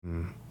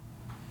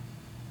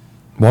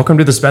Welcome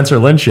to the Spencer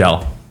Lynn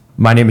Show.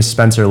 My name is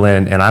Spencer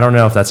Lynn, and I don't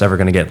know if that's ever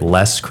going to get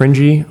less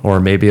cringy, or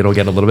maybe it'll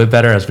get a little bit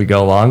better as we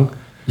go along.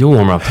 You'll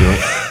warm up to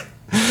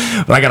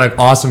it. But I got an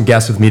awesome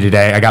guest with me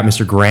today. I got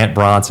Mr. Grant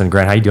Bronson.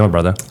 Grant, how you doing,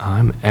 brother?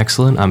 I'm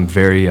excellent. I'm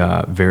very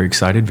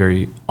excited,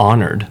 very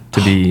honored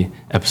to be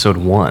episode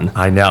 1.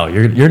 I know.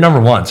 You're number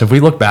 1. So if we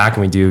look back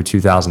and we do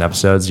 2,000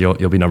 episodes, you'll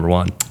be number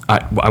 1.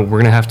 We're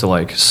going to have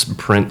to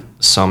print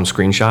some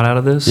screenshot out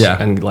of this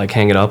and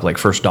hang it up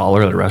first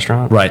dollar at a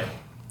restaurant. Right.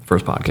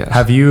 First podcast.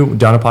 Have you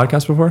done a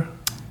podcast before?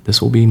 This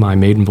will be my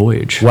maiden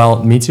voyage.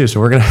 Well, me too. So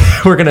we're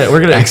gonna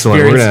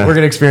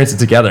experience it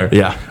together.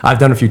 Yeah, I've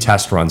done a few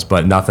test runs,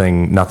 but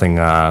nothing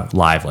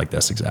live like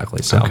this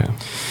exactly. So, okay.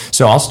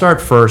 So I'll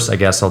start first. I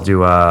guess I'll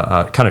do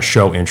a kind of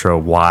show intro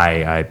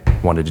why I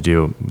wanted to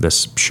do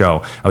this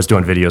show. I was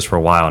doing videos for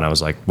a while, and I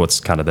was like, "What's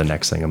kind of the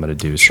next thing I'm going to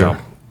do?" Sure.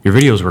 So, your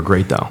videos were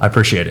great, though. I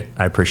appreciate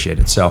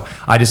it. So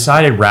I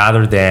decided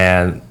rather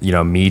than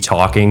me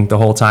talking the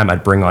whole time,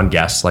 I'd bring on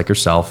guests like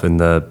yourself in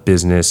the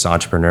business,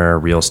 entrepreneur,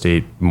 real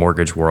estate,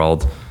 mortgage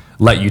world.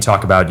 Let you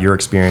talk about your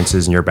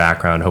experiences and your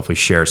background. Hopefully,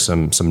 share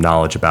some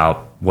knowledge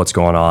about what's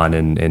going on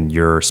in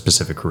your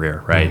specific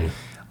career. Right.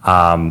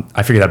 Mm-hmm.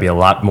 I figured that'd be a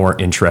lot more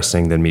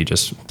interesting than me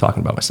just talking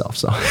about myself.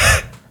 So.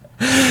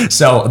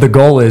 So the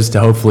goal is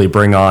to hopefully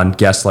bring on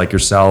guests like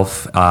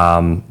yourself,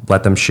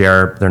 let them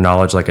share their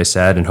knowledge, like I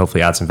said, and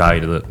hopefully add some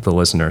value to the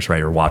listeners,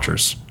 right, or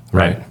watchers,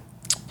 right?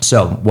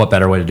 So what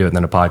better way to do it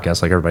than a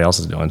podcast like everybody else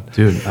is doing?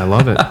 Dude, I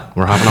love it.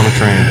 We're hopping on the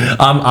train.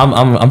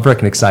 I'm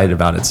freaking excited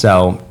about it.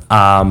 So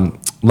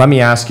let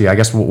me ask you, I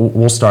guess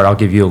we'll start. I'll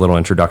give you a little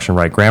introduction,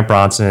 right? Grant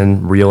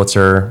Bronson,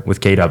 realtor with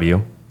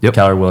KW,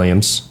 Keller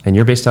Williams, and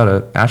you're based out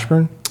of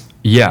Ashburn?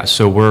 Yeah,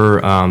 so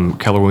we're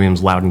Keller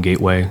Williams Loudon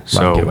Gateway.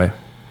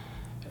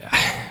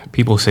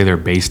 People say they're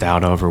based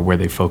out of or where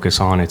they focus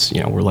on. It's,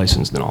 we're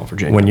licensed in all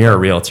Virginia. When you're a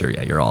realtor,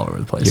 you're all over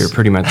the place. You're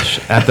pretty much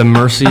at the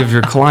mercy of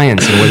your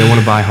clients and where they want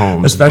to buy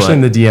homes. Especially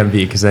in the DMV,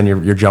 because then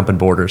you're jumping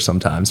borders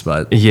sometimes.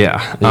 But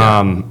yeah.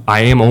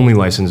 I am only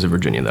licensed in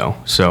Virginia, though.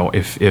 So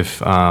if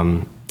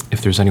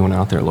there's anyone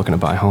out there looking to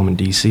buy a home in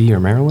DC or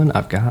Maryland,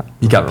 I've got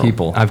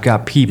people. I've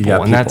got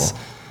people, and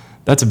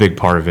that's a big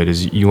part of it.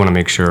 Is you want to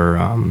make sure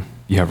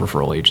you have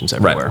referral agents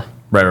everywhere.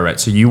 Right.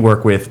 So you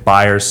work with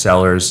buyers,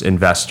 sellers,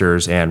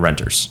 investors, and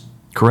renters.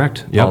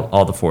 Correct. Yep.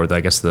 All the 4,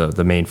 I guess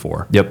the main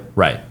 4. Yep.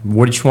 Right.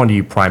 Which one do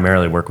you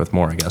primarily work with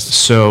more, I guess?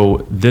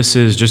 So this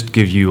is just to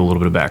give you a little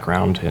bit of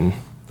background in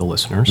the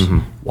listeners,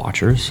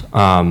 watchers.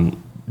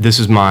 This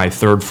is my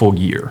 3rd full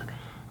year.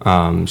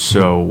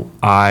 So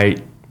I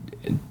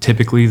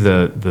typically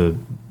the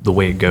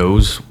way it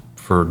goes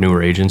for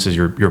newer agents is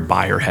you're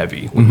buyer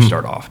heavy when you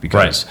start off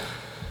because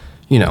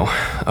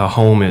a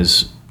home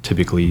is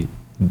typically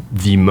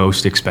the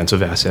most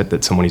expensive asset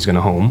that somebody's going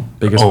to own.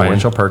 Biggest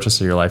financial purchase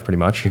of your life, pretty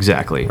much.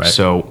 Exactly. Right.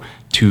 So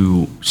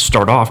to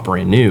start off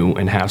brand new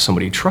and have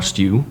somebody trust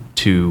you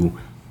to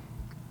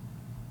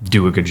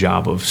do a good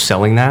job of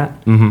selling that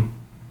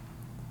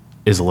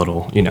is a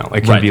little,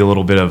 it can be a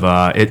little bit of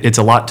it's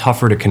a lot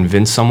tougher to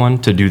convince someone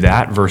to do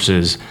that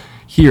versus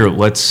here,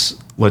 let's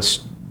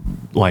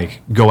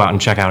go out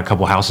and check out a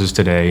couple houses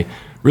today.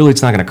 Really,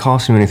 it's not going to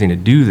cost you anything to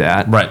do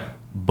that. Right.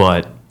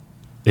 But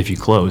if you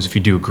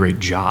do a great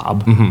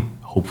job,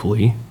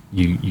 hopefully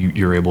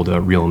you're able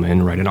to reel them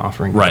in, write an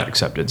offer, and get that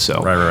accepted.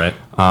 So right.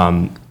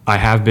 I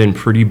have been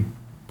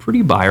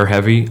pretty buyer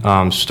heavy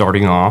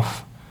starting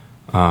off,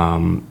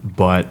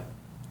 but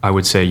I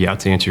would say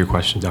to answer your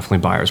question, definitely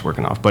buyers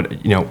working off.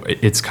 But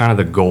it's kind of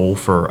the goal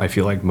for I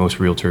feel like most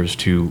realtors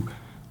to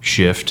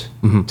shift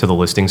to the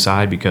listing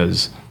side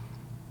because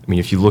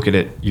if you look at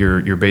it,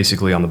 you're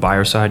basically on the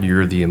buyer side,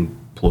 you're the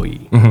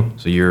employee.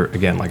 So you're,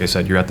 again, like I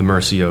said, you're at the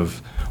mercy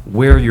of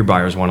where your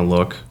buyers want to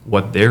look,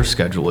 what their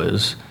schedule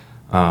is.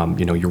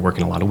 You're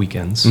working a lot of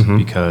weekends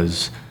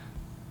because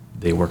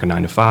they work a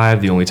 9 to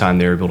 5. The only time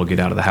they're able to get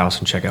out of the house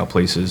and check out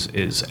places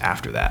is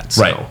after that.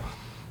 So,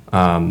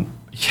 a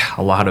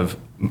lot of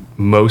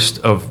most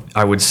of,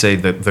 I would say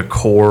that the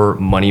core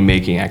money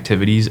making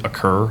activities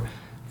occur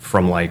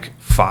from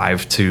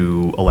 5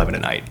 to 11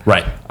 at night.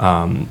 Right.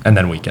 And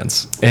then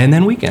weekends.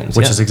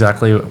 Which is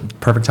exactly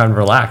perfect time to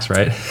relax,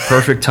 right?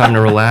 Perfect time to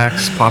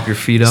relax, pop your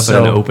feet up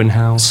at an open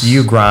house. So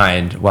you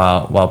grind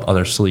while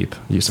others sleep,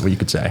 you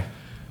could say.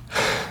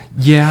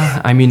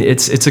 Yeah,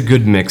 it's a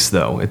good mix,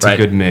 though. It's a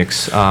good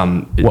mix.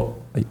 I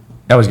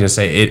was going to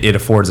say, it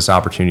affords us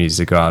opportunities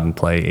to go out and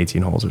play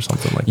 18 holes or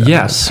something like that.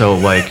 Yes, so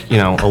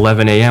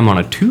 11 a.m. on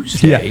a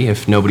Tuesday,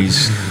 if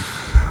nobody's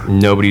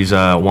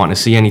wanting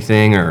to see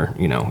anything, or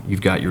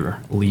you've got your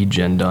lead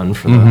gen done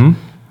for the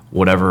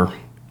whatever.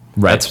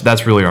 Right.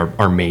 That's really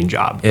our main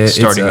job.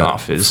 Starting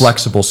off is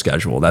flexible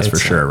schedule. That's for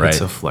sure. Right.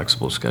 It's a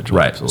flexible schedule.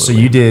 Right.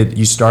 Absolutely. So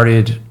you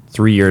started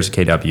 3 years at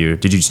KW.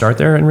 Did you start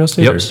there in real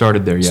estate? Yep.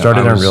 Started there. Yeah.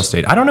 Started there in real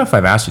estate. I don't know if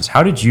I've asked you this.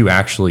 How did you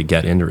actually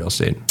get into real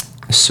estate?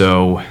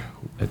 So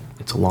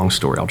it's a long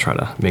story. I'll try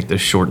to make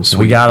this short and sweet.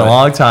 We got a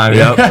long time.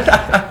 Yep.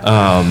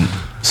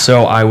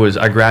 So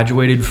I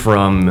graduated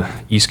from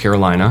East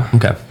Carolina.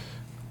 Okay.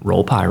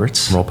 Roll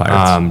Pirates.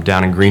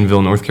 Down in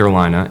Greenville, North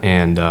Carolina,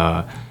 and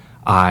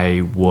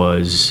I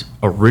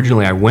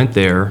went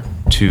there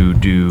to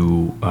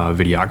do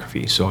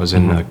videography. So I was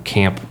in the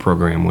camp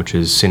program, which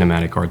is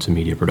cinematic arts and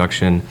media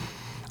production.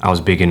 I was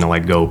big into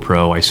like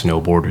GoPro. I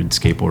snowboarded,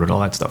 skateboarded,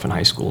 all that stuff in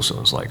high school. So I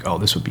was like, oh,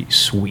 this would be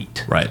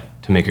sweet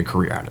to make a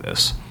career out of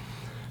this.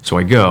 So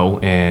I go,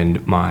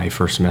 and my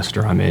first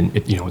semester I'm in,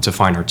 it's a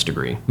fine arts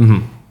degree.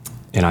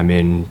 And I'm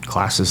in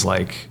classes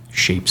like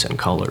shapes and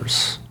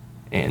colors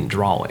and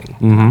drawing.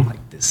 I'm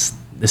like, this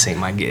ain't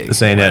my gig.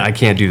 This ain't it. I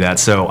can't do that.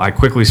 So I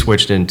quickly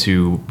switched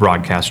into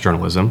broadcast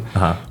journalism,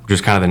 which is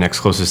kind of the next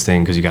closest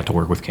thing because you got to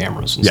work with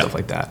cameras and stuff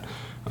like that.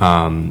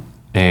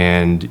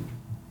 And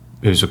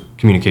it was a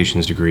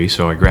communications degree.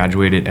 So I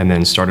graduated and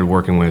then started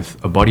working with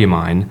a buddy of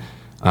mine.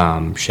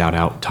 Shout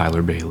out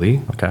Tyler Bailey,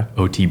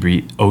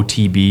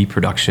 OTB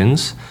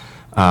Productions.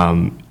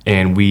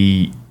 And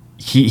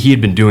he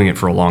had been doing it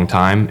for a long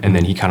time, and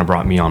then he kind of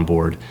brought me on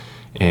board,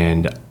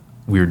 and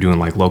we were doing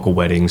like local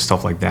weddings,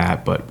 stuff like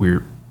that, but we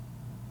were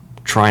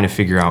trying to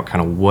figure out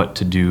kind of what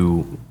to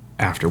do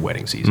after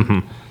wedding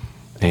season.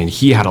 And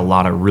he had a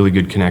lot of really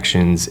good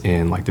connections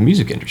in like the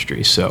music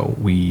industry. So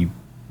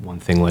one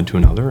thing led to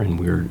another, and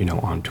we were,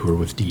 on tour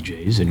with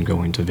DJs and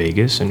going to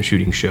Vegas and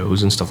shooting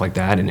shows and stuff like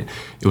that. And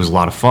it was a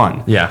lot of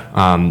fun. Yeah.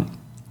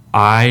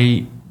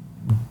 I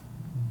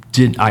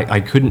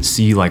couldn't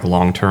see like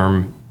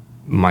long-term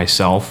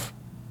myself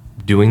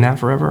doing that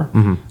forever.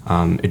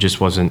 It just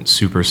wasn't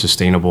super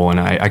sustainable. And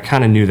I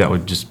kind of knew that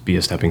would just be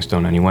a stepping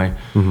stone anyway.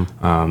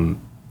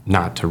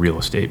 Not to real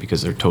estate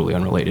because they're totally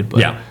unrelated.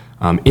 But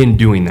in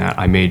doing that,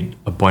 I made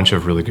a bunch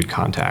of really good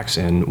contacts.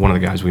 And one of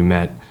the guys we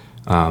met,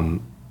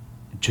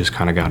 just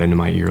kind of got into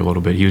my ear a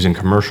little bit. He was in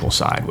commercial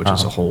side, which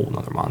is a whole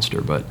nother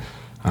monster. But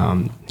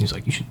he's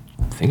like, you should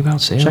think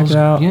about sales. Check it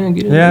out. Yeah,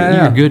 get it.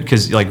 Yeah, you're good.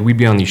 Because like we'd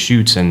be on these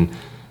shoots and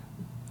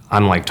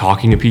I'm like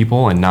talking to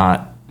people and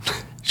not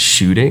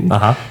shooting,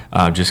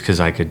 just because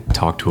I could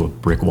talk to a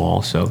brick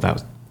wall. So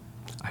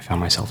I found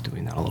myself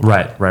doing that a little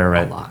bit.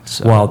 Right. A lot.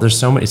 So. Well, there's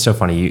so many. It's so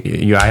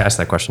funny. I asked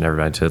that question to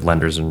everybody, to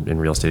lenders and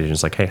real estate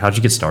agents, like, hey, how'd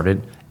you get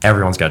started?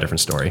 Everyone's got a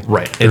different story.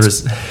 Right.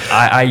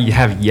 I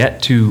have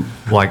yet to,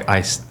 like,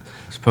 I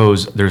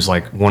suppose there's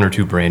like one or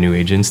two brand new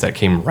agents that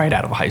came right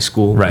out of high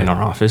school in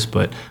our office,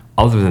 but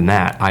other than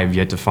that, I've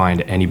yet to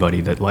find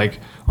anybody that like,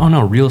 oh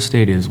no, real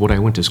estate is what I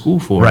went to school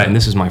for, and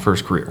this is my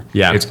first career.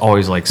 Yeah, it's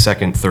always like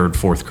second, third,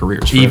 fourth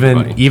careers. For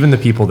even the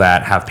people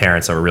that have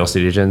parents that were real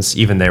estate agents,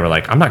 even they were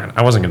like,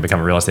 I wasn't going to become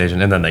a real estate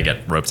agent, and then they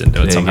get roped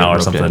into it somehow or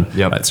something.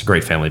 Yep. It's a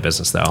great family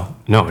business though.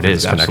 No, it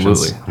is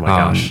absolutely. Oh my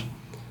gosh.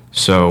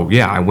 So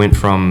yeah, I went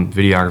from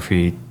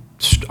videography.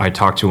 I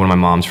talked to one of my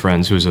mom's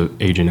friends who was an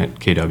agent at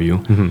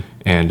KW,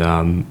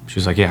 and she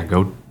was like, "Yeah,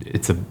 go.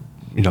 It's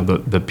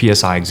the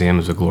PSI exam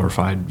is a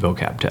glorified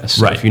vocab test.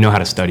 So if you know how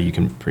to study, you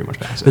can pretty much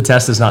pass it. The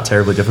test is not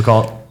terribly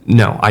difficult.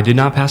 No, I did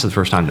not pass it the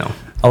first time. No,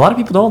 a lot of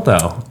people don't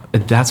though.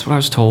 That's what I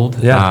was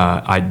told.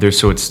 Yeah,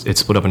 so it's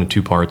split up into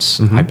two parts.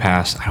 I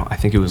passed. I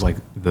think it was like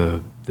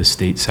the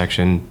state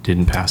section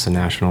didn't pass the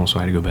national, so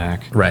I had to go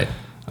back. Right.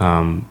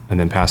 And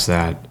then passed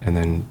that, and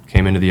then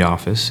came into the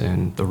office,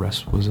 and the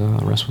rest was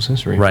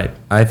history. Right.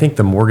 I think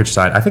the mortgage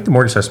side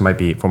might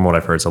be, from what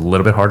I've heard, it's a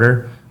little bit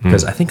harder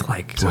because I think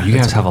you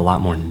guys have a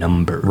lot more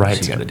numbers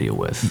you got to deal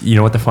with. You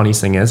know what the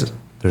funniest thing is?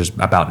 There's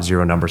about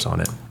 0 numbers on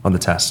it on the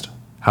test.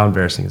 How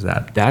embarrassing is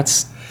that?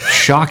 That's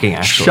shocking.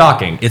 Actually,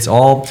 shocking. It's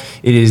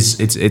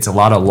a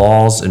lot of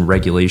laws and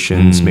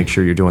regulations. Make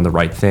sure you're doing the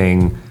right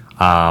thing.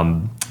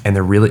 And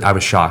I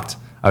was shocked.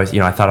 I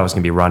thought I was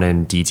going to be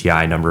running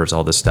DTI numbers,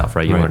 all this stuff,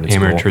 right? You learn in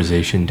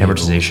amortization.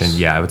 Amortization,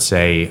 yeah. I would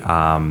say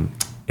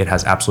it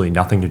has absolutely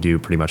nothing to do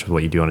pretty much with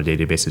what you do on a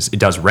day-to-day basis. It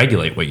does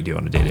regulate what you do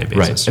on a day-to-day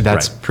basis. Right.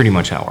 That's pretty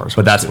much how ours.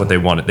 But that's what they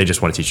wanted. They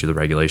just want to teach you the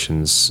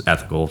regulations,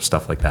 ethical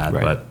stuff like that.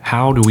 Right. But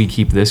how do we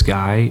keep this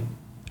guy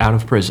out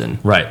of prison?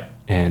 Right.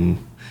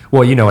 And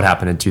well, you know what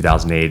happened in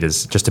 2008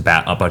 is just a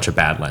bunch of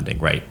bad lending,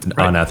 right?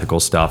 Unethical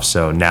stuff.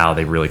 So now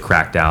they really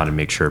crack down and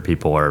make sure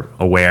people are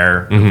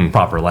aware of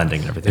proper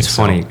lending and everything. It's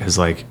funny because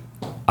like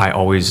I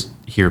always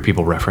hear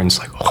people reference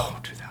like, oh,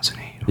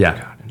 2008. Oh my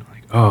God. And I'm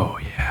like, oh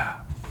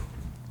yeah,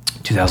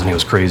 2008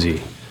 was crazy.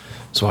 I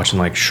was watching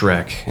like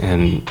Shrek,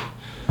 and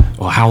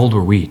well, how old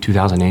were we?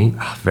 2008?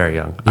 Very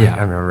young. Yeah,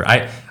 I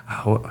remember.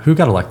 Who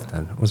got elected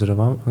then? Was it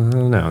Obama?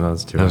 No, that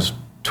was too. That was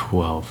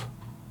 12.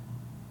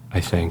 I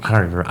think. I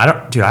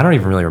don't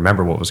even really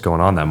remember what was going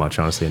on that much,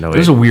 honestly. No, it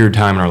was a weird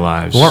time in our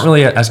lives. We weren't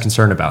really as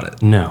concerned about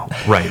it. No.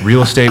 Right.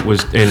 Real estate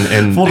was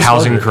in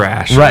housing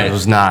crash. Right. It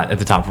was not at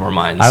the top of our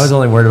minds. I was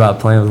only worried about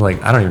playing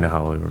with I don't even know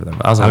how old we were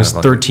then. I was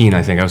 13,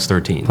 I think. I was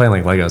 13. Playing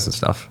like Legos and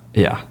stuff.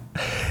 Yeah.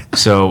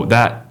 So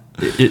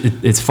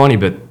it's funny,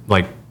 but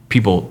like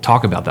people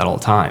talk about that all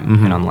the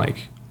time. And I'm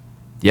like,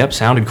 yep,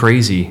 sounded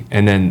crazy.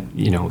 And then,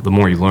 the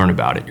more you learn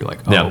about it, you're like,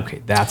 oh,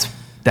 okay, that's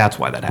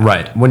why that happened.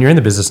 Right. When you're in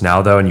the business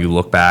now, though, and you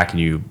look back and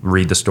you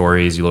read the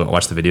stories, you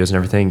watch the videos and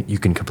everything, you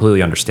can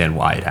completely understand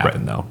why it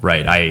happened, though.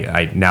 Right.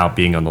 I now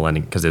being on the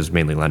lending, because it was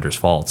mainly lenders'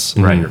 faults,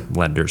 right?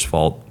 Lenders'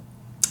 fault.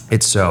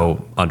 It's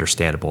so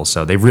understandable.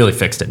 So they've really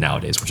fixed it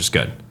nowadays, which is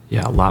good.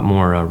 Yeah, a lot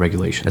more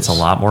regulations. It's a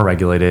lot more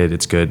regulated.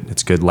 It's good.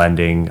 It's good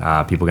lending.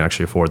 People can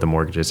actually afford the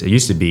mortgages. It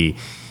used to be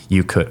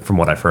you could, from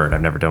what I've heard,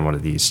 I've never done one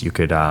of these. You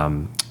could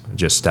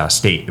just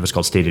state. It was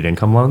called stated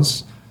income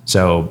loans.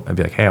 So I'd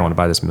be like, hey, I want to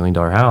buy this $1 million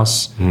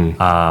house.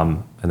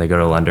 And they go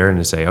to a lender and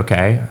they say,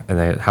 okay. And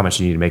they, how much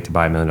do you need to make to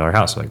buy $1 million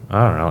house? Like,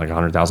 I don't know, like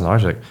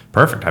 $100,000. Like,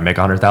 perfect. I make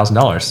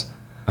 $100,000.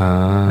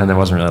 And there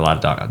wasn't really a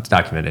lot of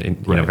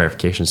documented,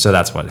 verification. So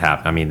that's what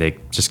happened. I mean, they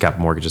just got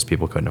mortgages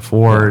people couldn't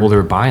afford. Well, they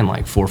were buying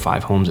like 4 or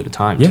 5 homes at a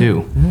time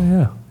too.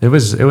 Yeah. It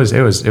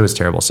was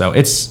terrible. So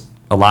it's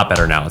a lot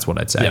better now. Is what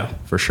I'd say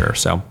for sure.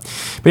 So,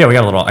 but yeah, we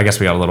got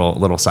a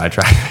little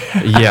sidetrack.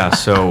 Yeah.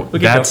 So we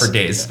could go for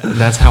days.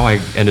 That's how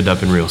I ended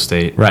up in real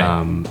estate. Right.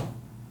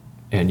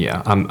 And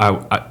yeah,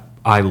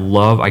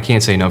 I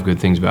can't say enough good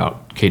things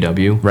about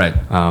KW. Right.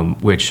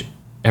 Which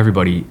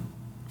everybody,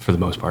 for the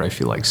most part, I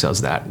feel like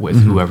says that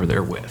with whoever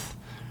they're with,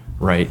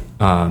 right?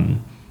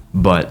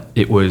 But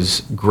it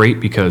was great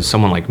because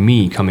someone like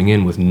me coming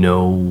in with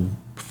no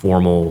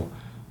formal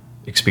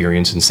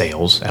experience in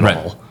sales at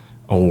all,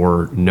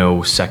 or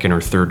no second or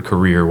third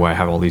career where I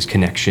have all these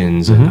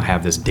connections and I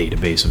have this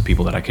database of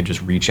people that I could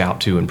just reach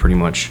out to and pretty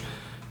much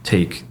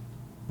take,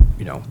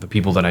 the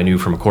people that I knew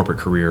from a corporate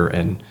career,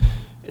 and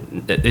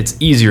it's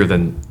easier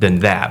than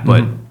that,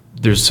 but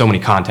there's so many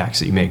contacts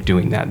that you make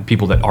doing that.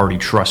 People that already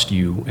trust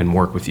you and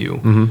work with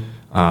you,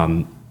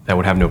 that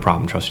would have no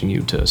problem trusting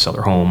you to sell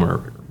their home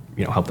or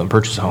help them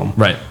purchase a home.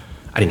 Right.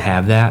 I didn't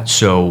have that,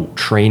 so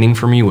training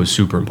for me was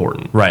super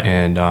important. Right.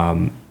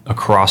 And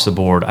across the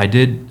board,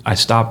 I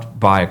stopped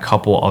by a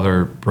couple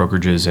other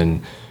brokerages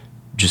and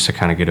just to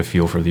kind of get a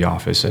feel for the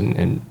office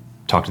and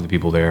talk to the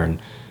people there. And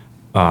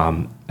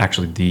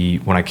actually,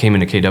 when I came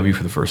into KW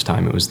for the first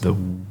time, it was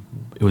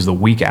the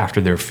week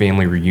after their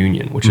family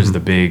reunion, which is the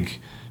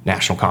big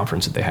national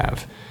conference that they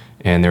have,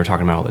 and they were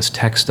talking about all this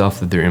tech stuff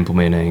that they're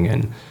implementing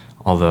and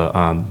all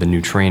the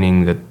new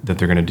training that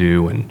they're going to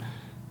do, and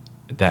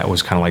that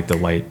was kind of like the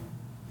light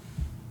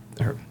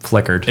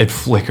flickered. It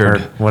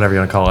flickered, or whatever you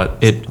want to call it.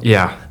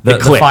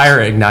 The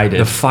fire ignited.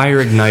 The fire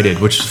ignited,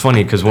 which is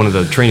funny because one of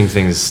the training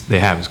things they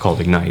have is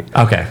called Ignite.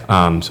 Okay.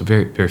 So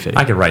very very fitting.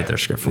 I could write their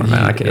script for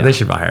them. They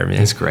should hire me.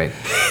 It's great.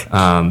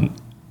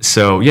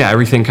 So yeah,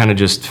 everything kind of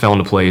just fell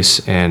into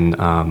place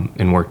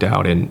and worked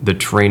out. And the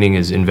training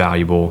is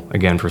invaluable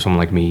again for someone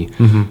like me.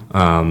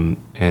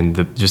 And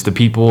the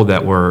people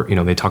that were,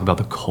 they talk about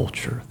the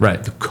culture.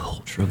 Right. The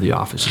culture of the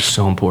office is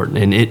so important,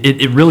 and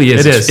it really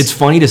is. It is. It's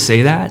funny to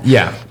say that.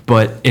 Yeah.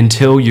 But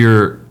until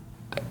you're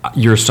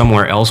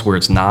somewhere else where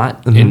it's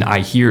not, and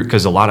I hear,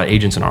 because a lot of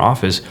agents in our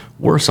office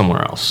were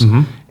somewhere else,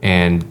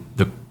 and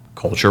the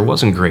culture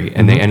wasn't great,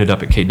 and they ended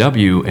up at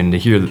KW, and to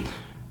hear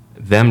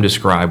them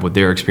describe what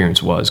their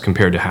experience was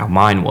compared to how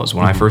mine was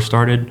when I first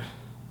started,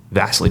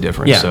 vastly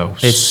different. Yeah, So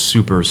it's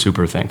super,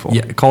 super thankful.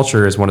 Yeah,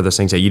 culture is one of those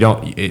things that you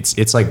don't.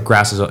 It's like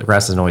grass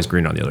isn't always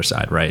green on the other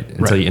side, right?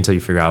 Until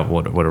you figure out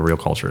what a real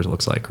culture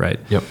looks like, right?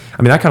 Yep.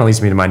 I mean, that kind of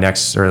leads me to my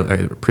next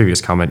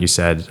previous comment. You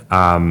said,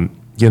 the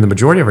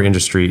majority of our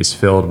industry is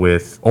filled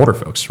with older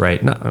folks,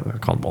 right? Not I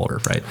call them older,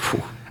 right?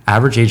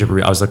 Average age of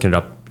I was looking it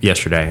up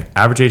yesterday.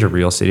 Average age of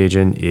real estate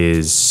agent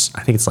is,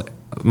 I think it's like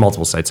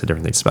multiple sites of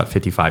different things. It's about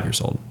 55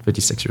 years old,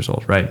 56 years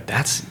old, right?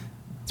 It's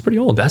pretty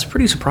old. That's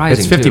pretty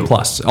surprising. It's 50 too.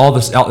 plus.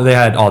 They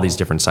had all these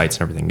different sites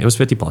and everything. It was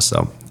 50 plus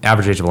though.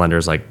 Average age of a lender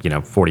is like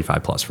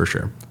 45 plus for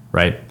sure,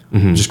 right?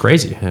 Which is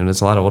crazy, and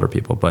it's a lot of older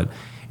people. But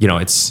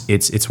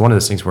it's one of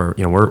those things where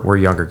we're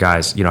younger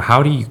guys.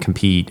 How do you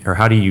compete, or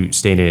how do you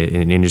stay in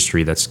an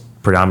industry that's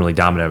predominantly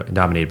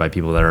dominated by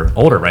people that are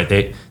older, right?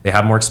 They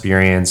have more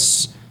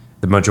experience.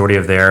 The majority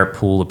of their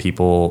pool of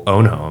people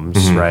own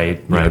homes,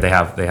 right? They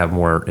have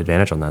more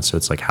advantage on that. So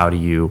it's like, how do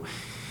you,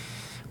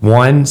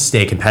 one,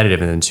 stay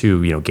competitive, and then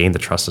two, gain the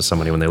trust of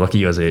somebody when they look at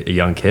you as a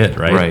young kid,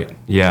 right? Right.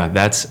 Yeah.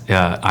 That's.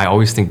 I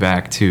always think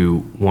back to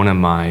one of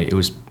my. It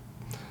was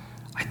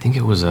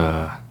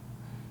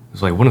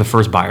like one of the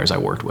first buyers I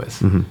worked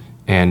with,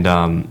 and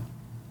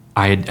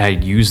I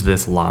used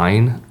this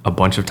line a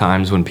bunch of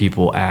times when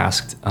people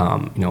asked,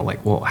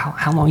 like, well,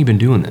 how long you been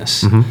doing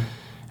this?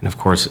 And of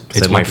course,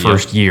 it's my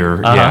first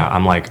year. Yeah,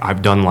 I'm like,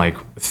 I've done like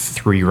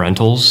 3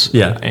 rentals.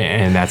 Yeah,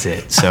 and that's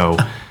it. So,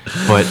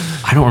 but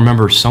I don't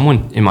remember.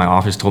 Someone in my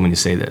office told me to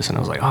say this, and I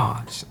was like,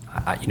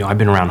 I've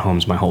been around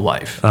homes my whole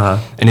life,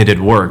 and it had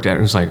worked. And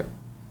it was like,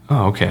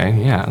 oh,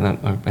 okay, yeah,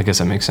 I guess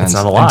that makes sense.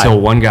 That's not a lie.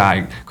 Until one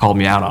guy called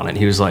me out on it.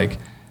 He was like,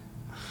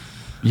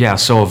 yeah,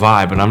 so have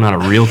I, but I'm not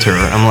a realtor.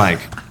 I'm like,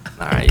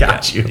 all right,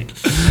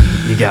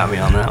 you got me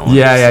on that one.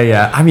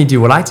 Yeah. I mean,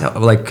 dude, what I tell,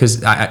 because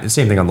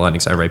same thing on the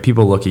lending side, right?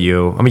 People look at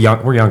you.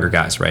 We're younger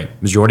guys, right?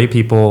 Majority of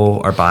people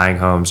are buying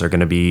homes are going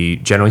to be,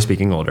 generally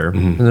speaking, older,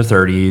 in their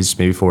 30s,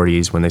 maybe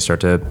 40s, when they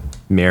start to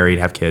marry,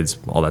 have kids,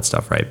 all that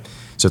stuff, right?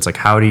 So it's like,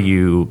 how do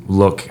you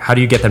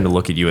get them to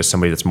look at you as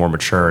somebody that's more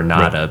mature,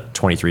 not a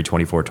 23,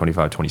 24,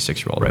 25,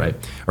 26-year-old, right?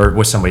 Or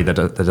with somebody that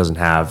doesn't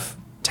have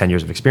 10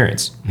 years of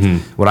experience.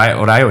 What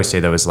I always say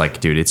though is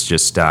like, dude, it's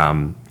just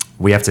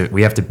we have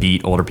to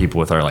beat older people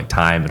with our like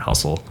time and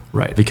hustle,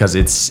 right? Because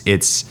it's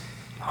 100%.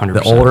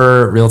 The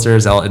older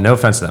realtors, no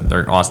offense to them,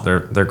 they're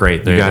awesome. They're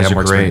great. You guys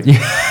are great.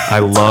 I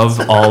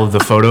love all of the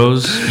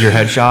photos, your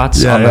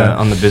headshots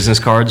on the business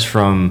cards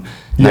from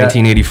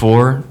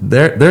 1984.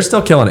 They're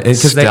still killing it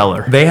because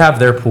Stellar. they have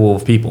their pool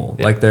of people.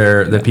 Like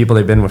they're the people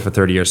they've been with for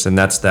 30 years, and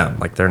that's them.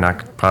 Like they're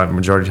not probably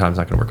majority of the time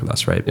not going to work with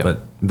us, right?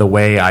 But the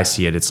way I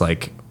see it, it's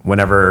like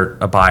whenever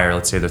a buyer,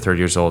 let's say they're 30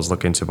 years old, is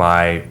looking to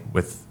buy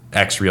with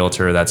X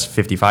realtor that's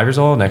 55 years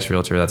old, and X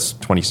realtor that's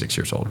 26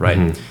 years old, right?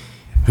 Mm-hmm.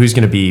 Who's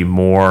going to be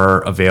more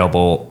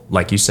available,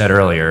 like you said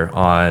earlier,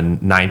 on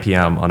 9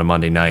 p.m. on a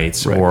Monday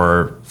night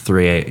or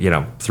 3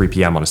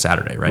 p.m. on a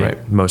Saturday,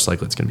 right? Most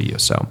likely it's going to be you.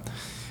 So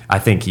I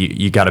think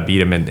you got to beat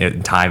them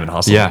in time and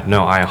hustle. Yeah,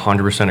 no, I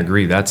 100%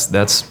 agree.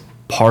 That's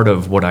part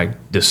of what I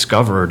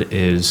discovered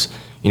is,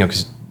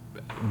 because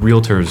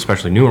realtors,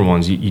 especially newer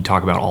ones, you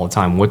talk about all the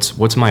time.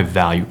 What's my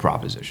value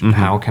proposition? Mm-hmm.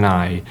 How can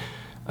I,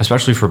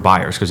 especially for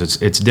buyers,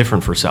 because it's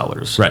different for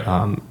sellers.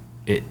 Right.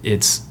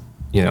 It's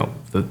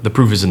the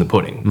proof is in the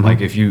pudding. Mm-hmm.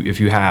 Like if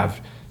you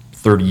have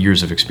 30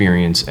 years of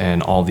experience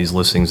and all these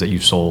listings that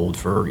you've sold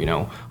for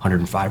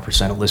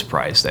 105% of list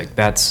price,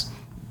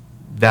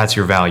 that's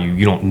your value.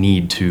 You don't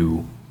need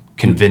to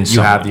convince.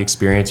 You have the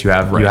experience. You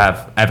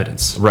have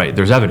evidence. Right.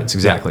 There's evidence,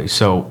 exactly. Yeah.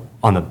 So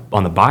on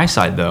the buy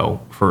side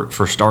though,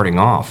 for starting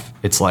off,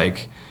 it's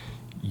like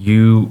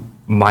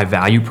my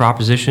value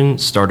proposition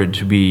started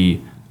to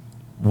be,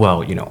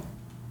 well,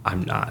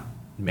 I'm not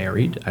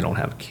married. I don't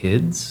have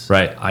kids.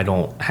 Right. I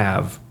don't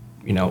have,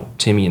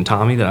 Timmy and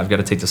Tommy that I've got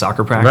to take to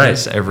soccer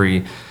practice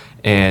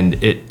and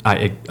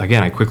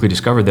I quickly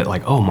discovered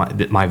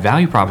that my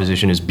value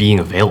proposition is being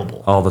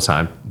available all the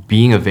time,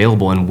 being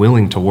available and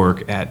willing to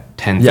work at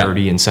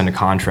 10:30 and send a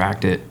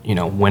contract at,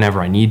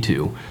 whenever I need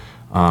to.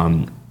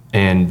 And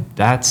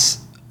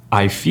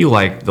I feel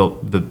like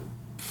the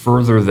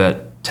further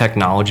that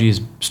technology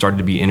has started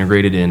to be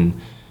integrated in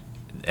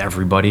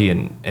everybody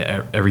and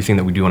everything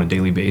that we do on a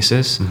daily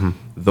basis, mm-hmm.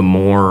 the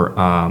more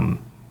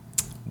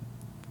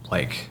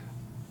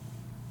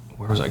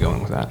where was I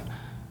going with that?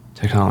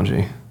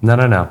 Technology.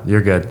 No,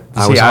 you're good.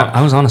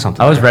 I was onto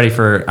something. I was ready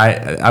for.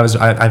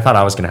 I thought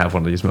I was going to have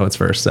one of these moments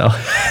first, so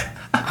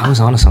I was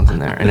onto something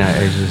there, and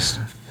I just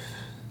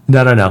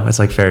no. It's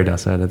like fairy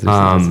dust. It's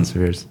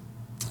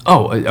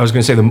Oh, I was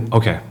going to say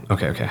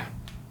okay.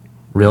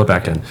 Reel it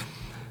back in.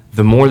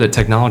 The more that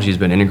technology has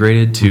been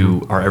integrated to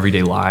mm-hmm. our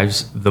everyday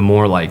lives, the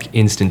more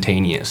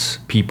instantaneous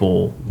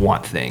people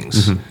want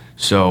things. Mm-hmm.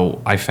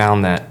 So I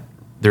found that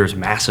there's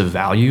massive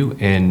value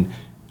in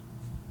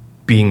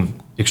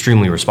being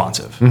extremely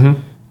responsive.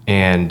 Mm-hmm.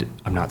 And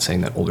I'm not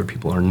saying that older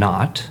people are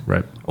not,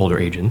 older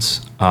agents,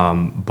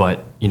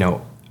 but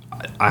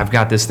I've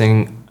got this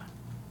thing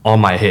on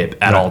my hip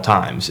at all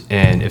times.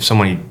 And if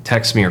somebody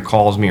texts me or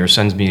calls me or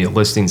sends me a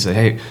listing and say,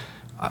 hey,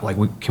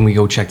 can we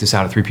go check this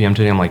out at 3 p.m.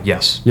 today? I'm like,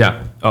 yes.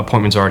 Yeah.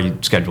 Appointment's already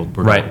scheduled.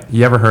 We're right. Going.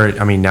 You ever heard,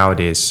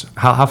 nowadays,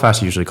 how fast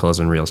do you usually close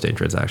in real estate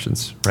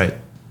transactions? Right.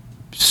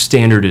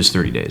 Standard is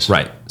 30 days.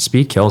 Right.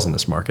 Speed kills in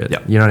this market.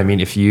 Yep. You know what I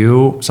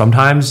mean?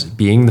 Sometimes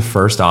being the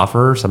first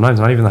offer, sometimes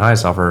not even the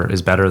highest offer,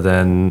 is better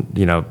than,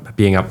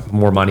 being up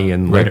more money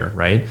and later,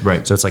 right?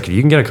 Right. So it's like if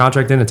you can get a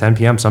contract in at 10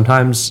 p.m.,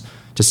 sometimes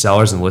to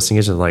sellers and listing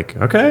agents are like,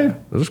 okay,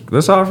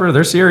 this offer,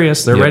 they're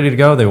serious. They're ready to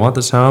go. They want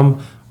this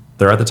home.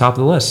 They're at the top of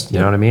the list. You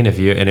know what I mean? If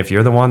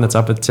you're the one that's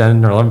up at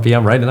 10 or 11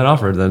 p.m. writing that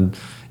offer, then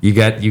you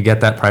get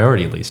that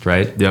priority at least,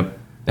 right? Yep.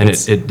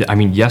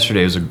 And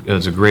yesterday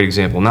was a great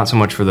example. Not so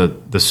much for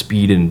the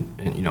speed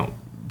and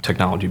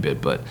technology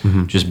bit, but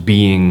mm-hmm. just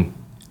being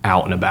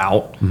out and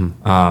about.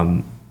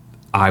 Mm-hmm.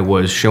 I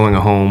was showing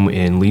a home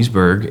in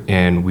Leesburg,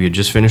 and we had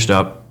just finished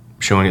up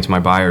showing it to my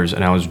buyers,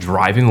 and I was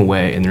driving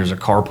away, and there's a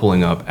car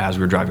pulling up as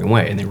we were driving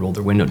away, and they rolled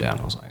their window down.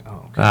 I was like,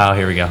 oh, okay. Oh,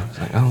 here we go. I was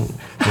like, oh,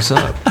 what's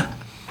up?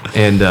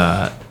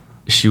 And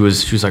she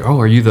was like, oh,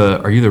 are you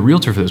the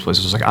realtor for this place?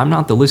 I was like, I'm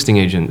not the listing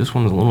agent. This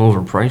one is a little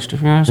overpriced,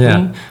 if you ask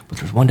me. But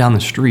there's one down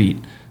the street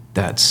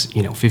that's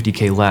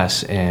 $50K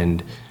less,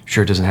 and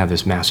sure, it doesn't have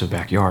this massive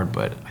backyard,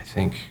 but I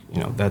think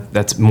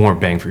that's more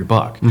bang for your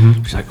buck.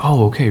 Mm-hmm. She's like,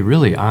 oh, okay,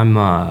 really?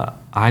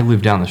 I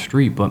live down the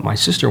street, but my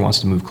sister wants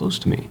to move close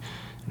to me.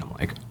 And I'm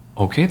like,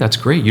 okay, that's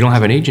great. You don't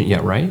have an agent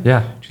yet, right?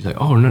 Yeah. She's like,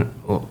 oh no,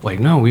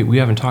 no, we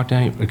haven't talked to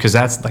any, because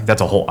that's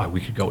a whole.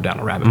 We could go down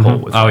a rabbit mm-hmm. hole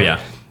with. Oh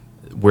yeah.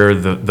 Where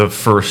the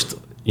first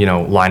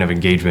line of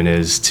engagement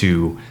is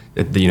to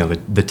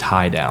the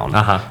tie down.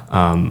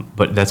 Uh-huh.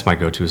 But that's my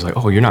go-to is like,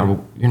 oh, you're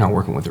not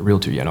working with a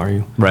realtor yet, are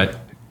you? Right.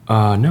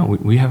 No,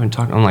 we haven't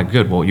talked. I'm like,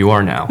 good. Well, you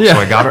are now. Yeah. So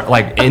I got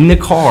her in the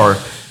car.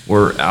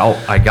 We're out.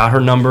 I got her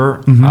number.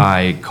 Mm-hmm.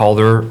 I called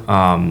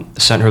her,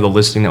 sent her the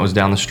listing that was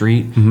down the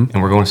street, mm-hmm.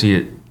 and we're going to see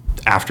it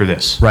after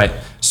this. Right.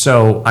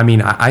 So,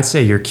 I'd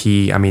say your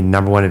key,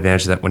 number one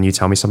advantage is that when you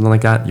tell me something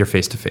like that, you're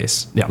face to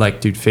face. Yeah.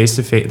 Dude, face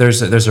to face,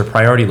 there's a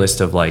priority list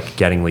of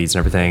getting leads and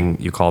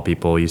everything. You call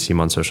people, you see them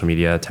on social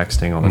media,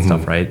 texting, all that mm-hmm.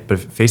 stuff, right? But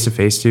face to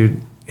face,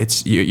 dude,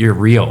 you're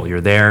real.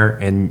 You're there,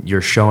 and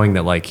you're showing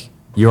that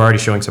you're already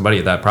showing somebody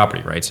at that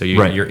property, right? So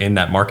you're in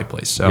that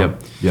marketplace. So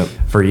yep.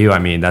 for you,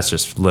 that's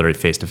just literally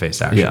face to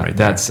face action right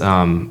there. That's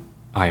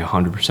I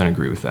 100%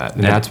 agree with that.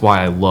 And that's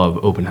why I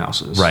love open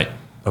houses. Right.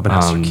 Open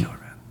houses are killer, man.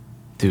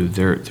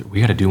 Dude,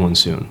 we got to do one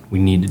soon. We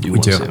need to do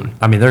one soon.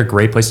 I mean, they're a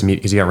great place to meet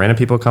because you got random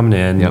people coming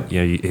in. Yep. You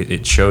know,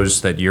 it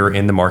shows that you're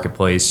in the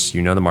marketplace.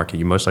 You know the market.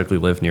 You most likely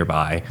live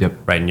nearby. Yep.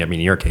 Right. And I mean,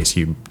 in your case,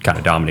 you kind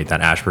of dominate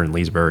that Ashburn,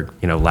 Leesburg,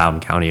 Loudoun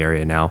County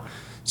area now.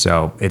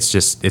 So it's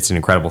an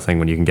incredible thing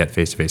when you can get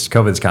face to face.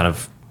 COVID's kind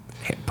of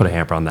put a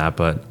hamper on that,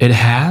 but it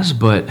has.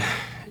 But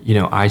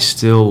I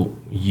still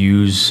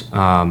use.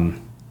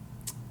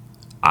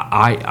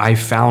 I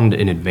found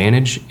an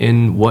advantage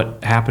in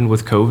what happened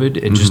with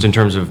COVID, and just in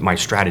terms of my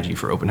strategy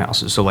for open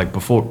houses. So like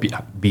before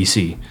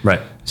BC,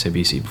 right? I say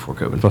BC before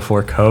COVID.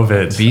 Before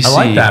COVID, BC. I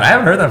like that. I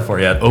haven't heard that before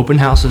yet. Open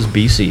houses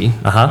BC.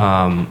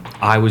 Uh-huh.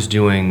 I was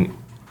doing.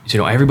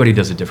 Everybody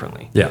does it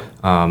differently. Yeah.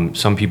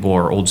 Some people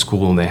are old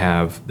school and they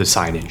have the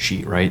sign-in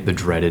sheet, right? The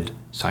dreaded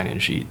sign-in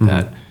sheet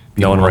that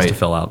no one wants to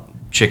fill out.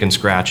 Chicken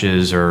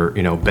scratches or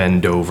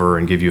bend over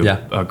and give you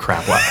a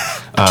crap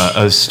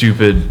a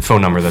stupid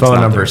phone number that's phone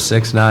not number there.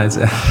 69.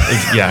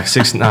 Yeah,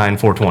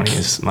 69420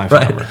 is my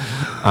phone number.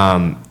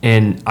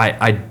 And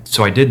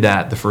I did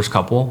that the first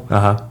couple,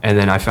 and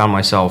then I found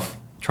myself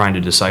trying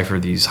to decipher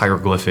these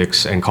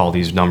hieroglyphics and call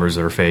these numbers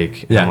that are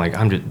fake. And I'm like,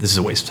 this is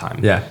a waste of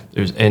time. Yeah.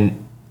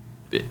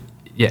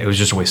 It was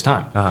just a waste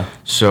of time.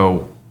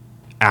 So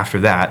after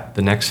that,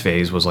 the next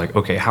phase was like,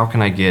 okay, how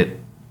can I get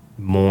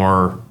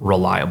more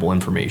reliable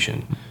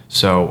information?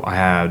 So I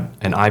had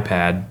an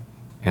iPad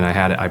and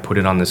I put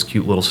it on this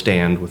cute little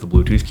stand with a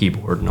Bluetooth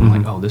keyboard, and I'm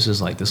like, oh, this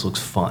looks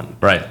fun.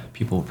 Right.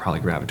 People will probably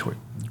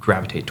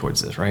gravitate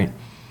towards this, right?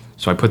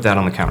 So I put that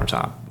on the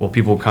countertop. Well,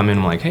 people come in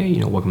and like,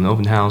 hey, welcome to the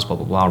open house, blah,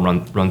 blah, blah,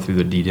 run through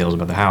the details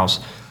about the house.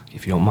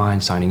 If you don't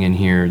mind signing in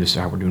here, this is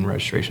how we're doing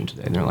registration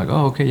today. And they're like,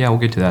 oh, okay, yeah, we'll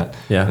get to that.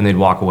 Yeah. And they'd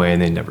walk away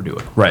and they'd never do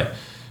it. Right.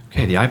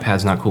 Okay, the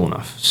iPad's not cool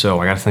enough, so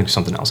I got to think of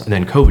something else. And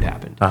then COVID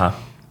happened.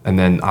 And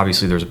then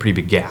obviously there's a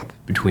pretty big gap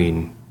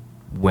between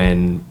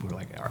when we're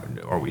like,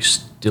 are we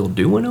still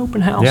doing open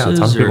houses? Yeah,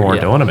 tons of people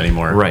weren't doing them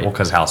anymore. Right. Well,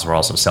 because houses were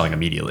also selling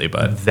immediately,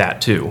 but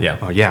that too.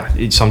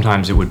 Yeah.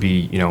 Sometimes it would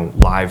be,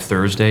 live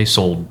Thursday,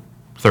 sold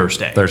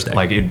Thursday.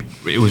 Like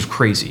it was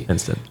crazy.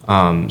 Instant.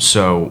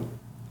 So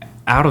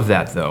out of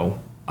that though,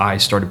 I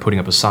started putting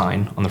up a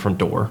sign on the front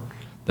door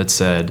that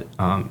said,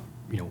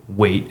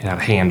 wait, and had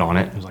a hand on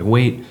it. It was like,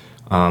 wait,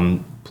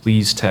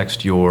 please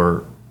text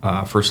your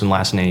first and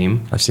last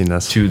name. I've seen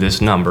this. To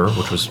this number,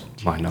 which was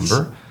my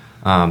number.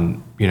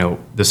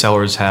 The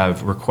sellers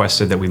have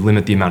requested that we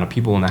limit the amount of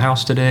people in the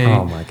house today.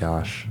 Oh my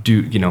gosh.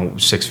 Do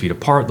 6 feet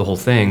apart, the whole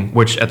thing,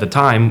 which at the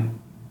time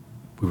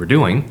we were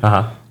doing.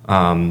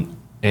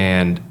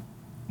 And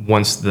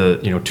once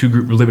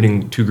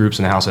limiting 2 groups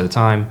in the house at a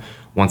time.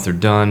 Once they're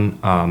done,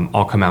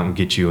 I'll come out and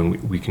get you,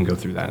 and we can go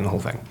through that and the whole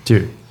thing.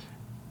 Dude,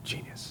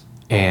 genius.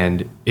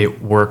 And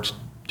it worked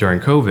during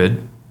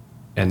COVID,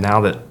 and now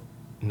that,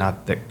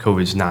 not that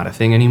COVID's not a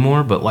thing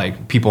anymore, but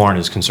like people aren't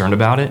as concerned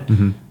about it,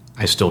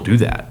 I still do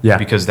that. Yeah.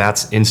 Because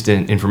that's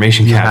instant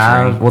information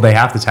capturing. They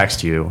have to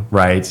text you,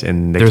 right?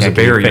 And there's a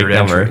barrier to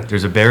entry.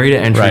 There's a barrier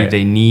to entry. Right.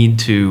 They need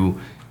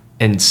to,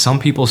 and some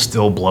people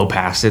still blow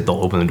past it. They'll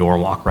open the door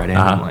and walk right in.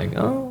 I'm like,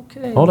 oh,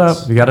 okay. Hold up.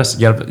 You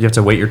have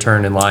to wait your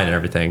turn in line and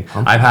everything.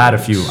 I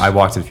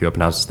walked in a few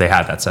open houses. They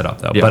had that set up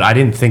though, but I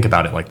didn't think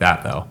about it like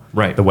that though.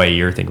 Right. The way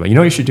you're thinking about it. You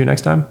know what you should do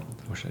next time?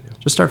 What should I do?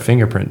 Just start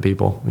fingerprinting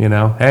people,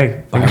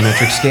 Hey.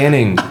 Biometric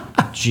scanning.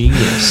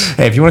 Genius.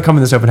 Hey, if you want to come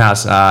in this open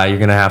house, you're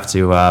going to have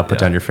to put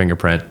down your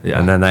fingerprint. Yeah.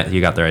 And then you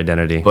got their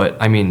identity. But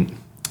I mean,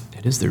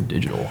 it is their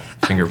digital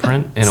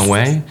fingerprint in a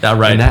way.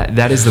 Right. And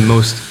that is the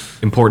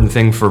most important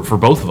thing for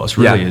both of us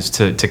really, is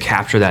to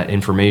capture that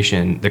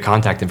information, the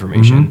contact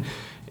information.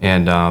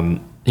 And,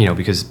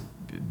 because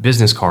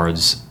business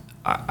cards,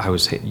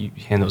 you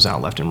hand those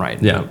out left and right.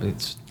 Yeah.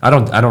 I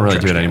don't really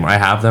do it anymore. I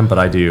have them, but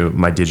I do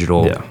my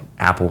digital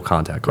Apple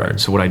contact card. Right.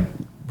 So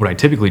what I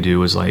typically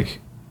do is like,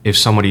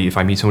 if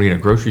I meet somebody at a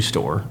grocery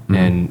store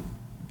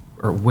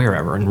or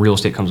wherever, and real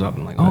estate comes up,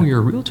 and I'm like, oh, you're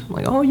a realtor? I'm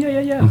like, oh,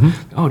 yeah.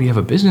 Oh, do you have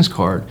a business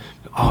card?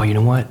 Oh, you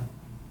know what?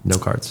 No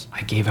cards.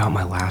 I gave out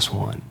my last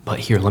one, but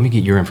here, let me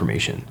get your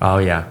information. Oh,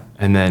 yeah.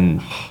 And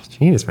then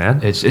genius, man.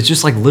 It's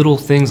just like little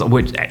things,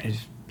 which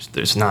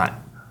there's not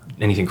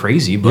anything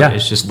crazy, but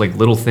it's just like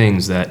little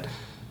things that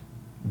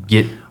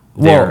get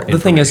their the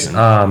thing is,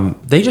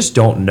 they just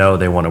don't know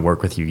they want to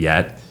work with you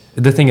yet.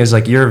 The thing is,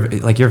 you're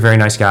a very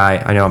nice guy.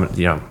 I know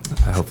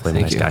hopefully I'm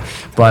a nice guy,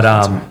 but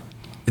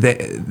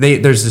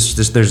there's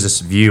this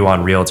view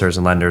on realtors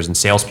and lenders and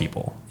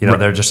salespeople.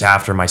 They're just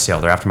after my sale.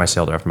 They're after my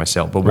sale. They're after my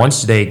sale. But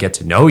once they get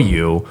to know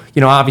you,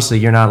 obviously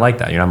you're not like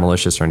that. You're not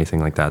malicious or anything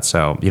like that.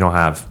 So you don't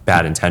have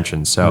bad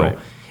intentions. So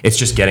it's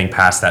just getting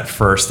past that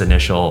first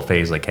initial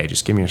phase. Like, hey,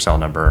 just give me your cell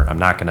number. I'm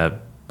not gonna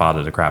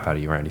bother the crap out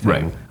of you or anything.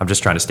 Right. I'm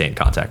just trying to stay in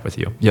contact with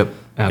you. Yep,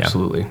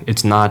 absolutely. Yeah.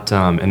 It's not,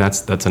 and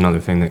that's another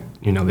thing that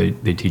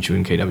they teach you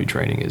in KW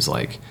training is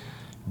like,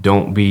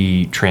 don't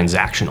be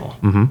transactional.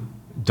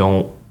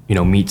 Don't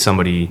meet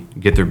somebody,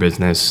 get their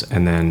business,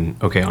 and then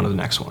on to the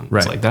next one.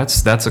 Right. It's like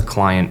that's a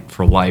client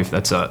for life.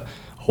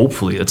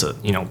 Hopefully that's a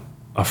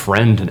a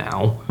friend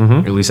now. Or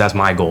at least that's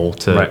my goal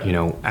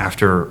to,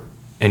 after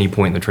any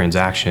point in the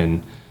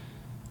transaction,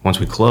 once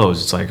we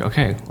close, it's like,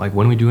 okay, like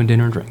when are we doing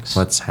dinner and drinks?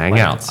 Let's hang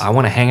out. I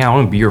want to hang out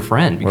and be your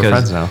friend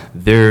because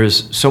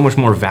there's so much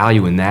more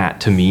value in that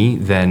to me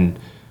than,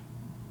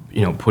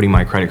 putting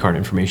my credit card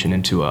information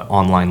into an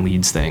online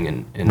leads thing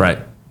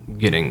and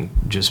getting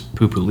just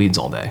poo-poo leads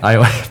all day.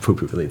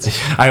 Poo-poo leads.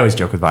 I always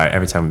joke with buy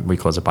every time we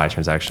close a buy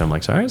transaction. I'm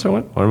like, sorry, so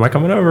when am I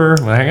coming over?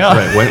 When I hang out?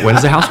 Right.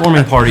 When's the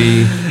housewarming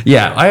party?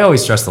 Yeah, I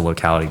always stress the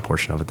locality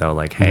portion of it though.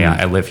 Like, hey,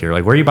 I live here.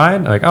 Like, where are you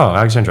buying? Like, oh,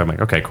 Alexandria. I'm like,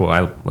 okay, cool.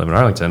 I live in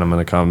Arlington. I'm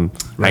going to come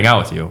hang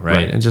out with you,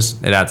 right? And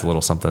it adds a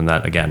little something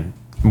that, again,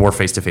 more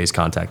face-to-face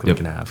contact that we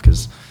can have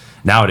because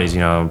nowadays,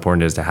 how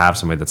important it is to have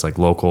somebody that's like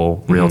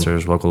local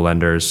realtors, local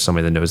lenders,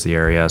 somebody that knows the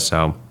area.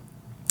 So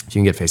if you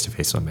can get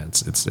face-to-face with them,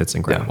 it's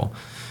incredible. Yeah.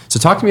 So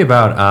talk to me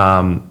about,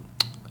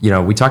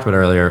 we talked about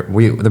earlier,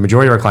 the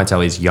majority of our clientele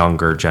is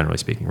younger, generally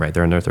speaking, right?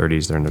 They're in their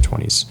 30s, they're in their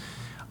 20s.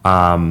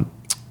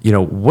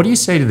 What do you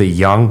say to the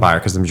young buyer?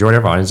 Because the majority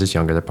of our audience is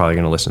younger. They're probably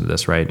going to listen to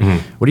this, right?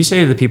 What do you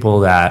say to the people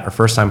that are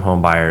first-time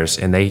home buyers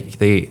and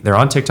they're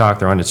on TikTok,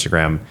 they're on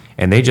Instagram,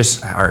 and they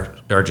just are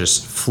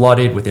just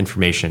flooded with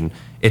information?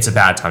 It's a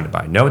bad time to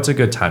buy. No, it's a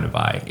good time to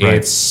buy. Right.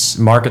 It's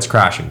market's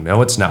crashing.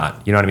 No, it's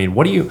not. You know what I mean?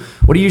 What do you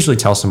usually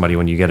tell somebody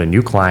when you get a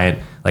new client?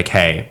 Like,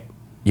 hey,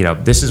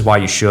 this is why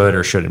you should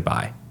or shouldn't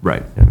buy.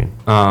 Right. You know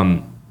what I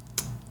mean?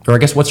 Or I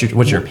guess what's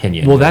your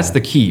opinion? Well, that's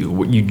the key.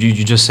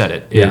 You just said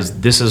it.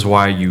 Is this is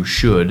why you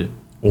should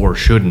or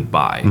shouldn't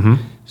buy.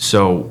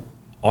 So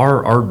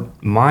our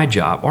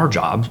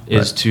job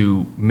is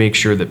to make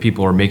sure that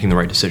people are making the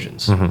right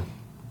decisions. And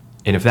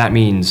if that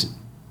means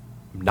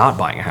not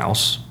buying a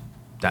house,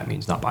 that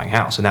means not buying a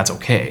house, and that's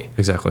okay.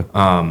 Exactly.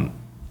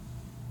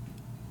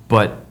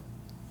 But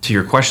to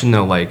your question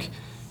though, like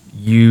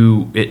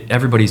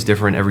everybody's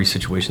different. Every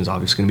situation is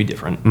obviously going to be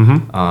different.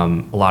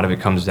 A lot of it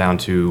comes down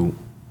to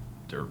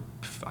their,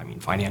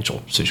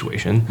 financial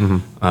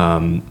situation.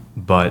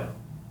 But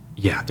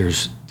yeah,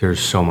 there's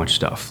so much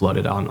stuff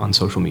flooded on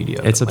social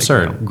media. It's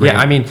absurd.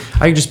 I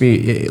could just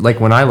be like,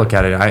 when I look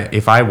at it,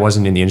 if I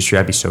wasn't in the industry,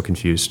 I'd be so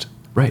confused.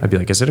 Right. I'd be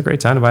like, is it a great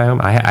time to buy a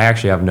home? I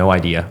actually have no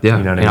idea. Yeah.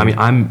 You know what I mean?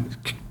 I'm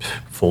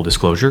full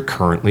disclosure,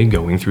 currently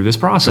going through this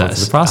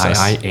process.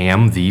 I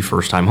am the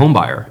first-time home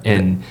buyer,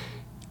 and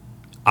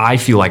I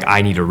feel like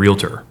I need a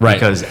realtor, right?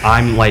 Because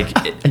I'm like,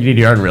 you need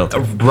your own realtor,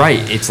 right?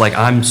 It's like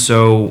I'm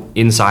so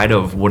inside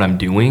of what I'm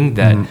doing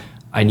that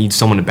I need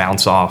someone to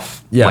bounce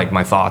off like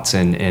my thoughts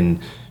and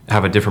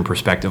have a different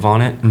perspective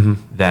on it.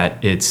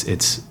 That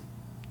it's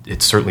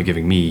certainly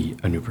giving me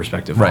a new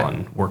perspective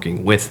on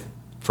working with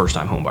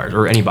first-time home buyers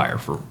or any buyer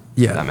for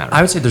that matter.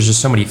 I would say there's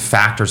just so many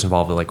factors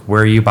involved. Like,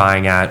 where are you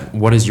buying at?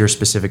 What is your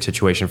specific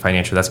situation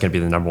financially? That's going to be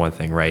the number one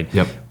thing, right?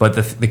 Yep. But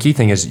the key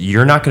thing is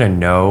you're not going to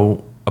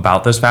know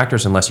about those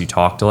factors unless you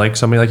talk to like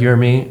somebody like you or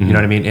me. You know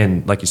what I mean?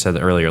 And like you said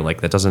earlier, like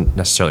that doesn't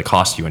necessarily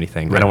cost you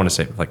anything. Right. I don't want to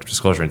say like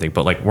disclosure or anything,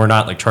 but like we're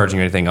not like charging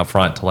you anything up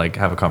front to like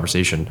have a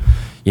conversation.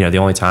 The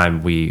only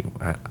time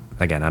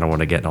again, I don't want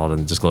to get in all the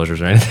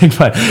disclosures or anything,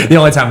 but the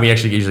only time we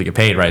actually usually get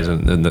paid, right, is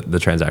when the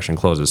transaction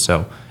closes.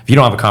 So if you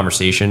don't have a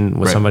conversation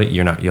with somebody,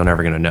 you're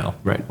never going to know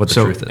what the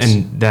truth is.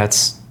 And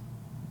that's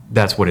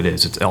what it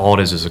is. It's all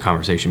it is a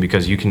conversation,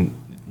 because you can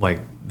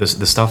like the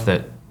stuff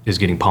that is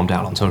getting pumped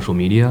out on social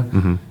media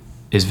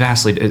is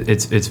vastly,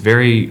 it's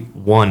very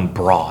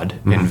broad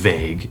and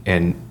vague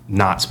and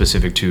not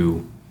specific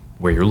to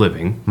where you're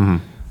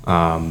living,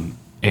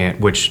 and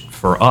which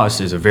for us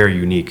is a very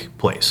unique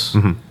place.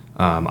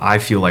 I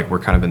feel like we're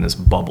kind of in this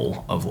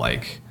bubble of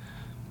like,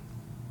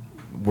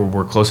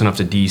 we're close enough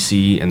to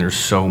DC and there's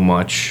so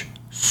much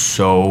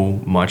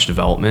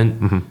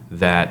development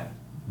that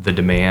the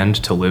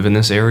demand to live in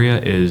this area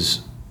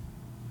is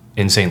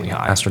insanely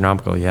high.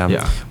 Astronomical,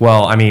 yeah.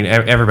 Well,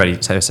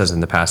 everybody says in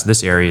the past,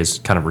 this area is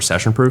kind of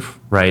recession proof,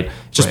 right?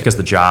 Just because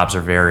the jobs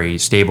are very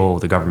stable,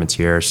 the government's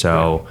here,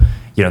 so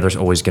there's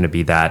always going to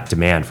be that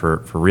demand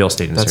for real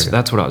estate in this area.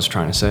 That's what I was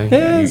trying to say.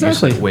 Yeah,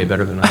 exactly. You said it way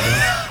better than I did.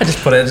 I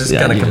just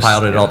kind of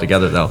compiled it all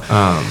together though.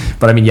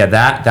 But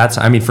that's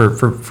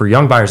for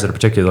young buyers that are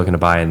particularly looking to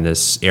buy in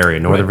this area,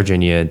 Northern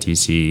Virginia,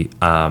 DC,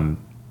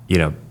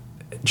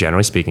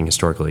 generally speaking,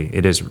 historically,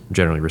 it is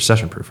generally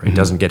recession proof, right? It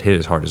doesn't get hit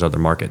as hard as other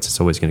markets.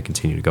 It's always going to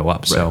continue to go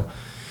up. Right. So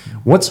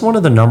what's one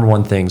of the number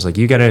one things, like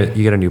you get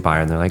a new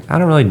buyer and they're like, I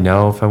don't really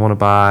know if I want to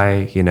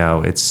buy,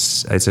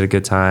 is it a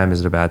good time?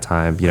 Is it a bad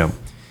time?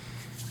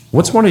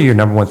 What's one of your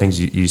number one things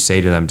you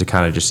say to them to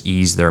kind of just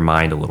ease their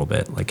mind a little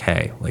bit? Like,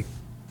 hey, like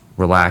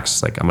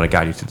relax, like I'm going to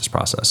guide you through this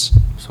process.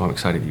 So I'm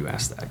excited you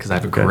asked that, because I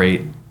have a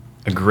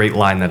great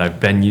line that I've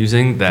been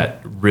using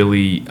that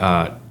really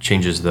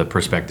changes the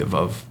perspective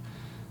of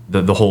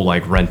the whole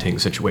like renting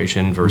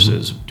situation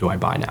versus do I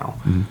buy now?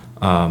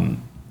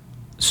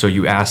 So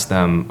you ask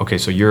them, okay,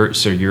 so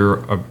you're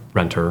a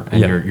renter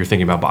and you're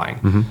thinking about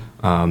buying.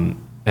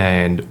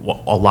 And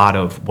a lot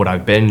of what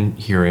I've been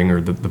hearing,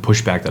 or the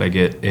pushback that I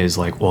get, is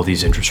like, well,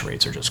 these interest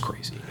rates are just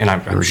crazy. And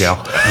I'm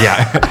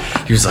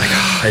yeah. He was like,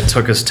 it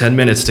took us 10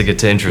 minutes to get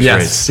to interest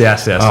rates.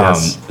 Yes.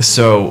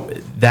 So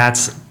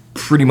that's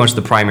pretty much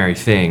the primary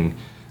thing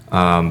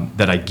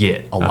that I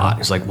get a lot.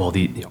 It's like, well,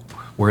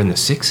 we're in the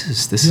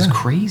sixes. This is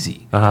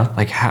crazy.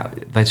 Like, how,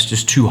 that's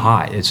just too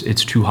high.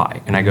 It's too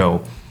high. And I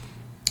go,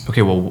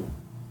 okay, well,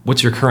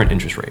 what's your current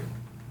interest rate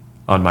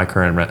On my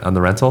current rent, on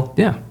the rental?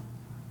 Yeah,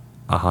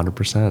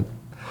 100%.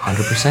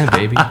 100%,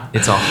 baby.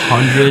 It's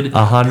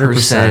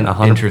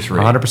 100% interest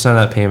rate. 100% of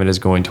that payment is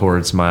going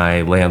towards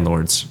my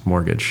landlord's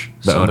mortgage.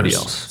 Somebody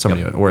else.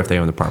 Somebody, or if they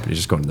own the property,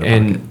 just going to their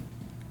And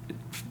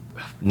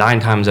pocket. 9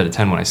 times out of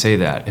 10, when I say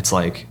that, it's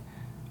like,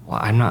 well,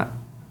 I'm not.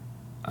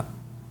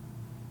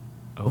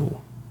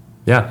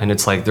 Yeah. And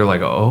it's like, they're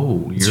like,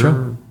 oh, you're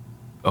true.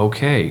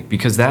 okay.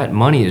 Because that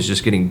money is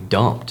just getting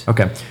dumped.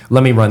 Okay,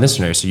 let me run this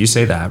scenario. So you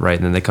say that, right?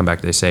 And then they come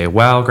back, they say,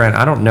 well, Grant,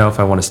 I don't know if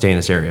I want to stay in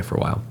this area for a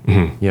while. You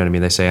know what I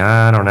mean? They say,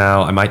 I don't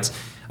know.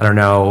 I don't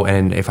know.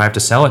 And if I have to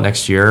sell it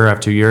next year,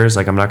 after 2 years,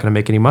 like I'm not going to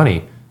make any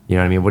money. You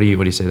know what I mean? What do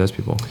you say to those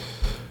people?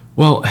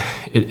 Well,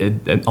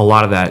 a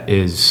lot of that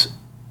is,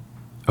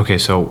 okay,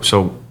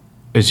 so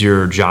is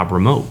your job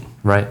remote?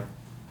 Right.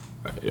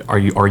 Are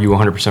you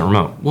 100%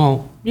 remote?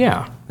 Well,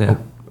 yeah.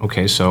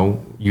 Okay,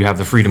 so you have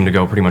the freedom to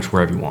go pretty much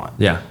wherever you want.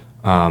 Yeah.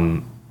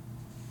 And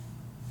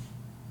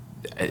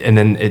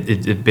then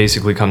it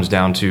basically comes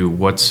down to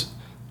what's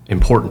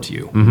important to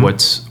you.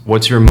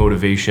 What's your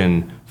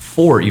motivation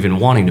for even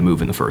wanting to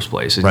move in the first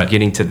place? And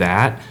getting to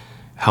that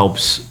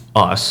helps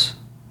us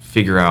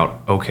figure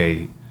out,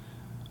 okay,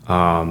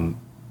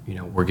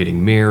 we're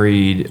getting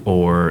married,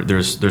 or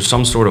there's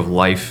some sort of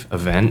life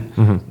event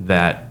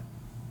that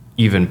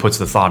even puts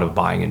the thought of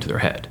buying into their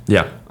head.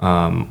 Yeah.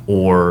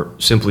 Or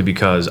simply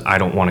because I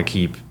don't want to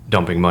keep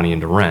dumping money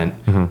into rent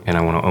and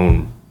I want to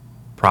own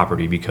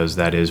property, because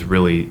that is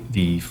really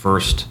the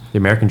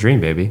American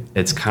dream, baby.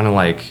 It's kind of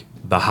like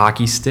the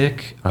hockey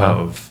stick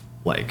of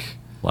like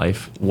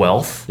Life.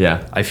 wealth.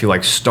 Yeah. I feel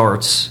like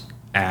starts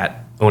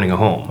at owning a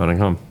home. Owning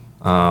home.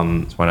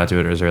 So why not do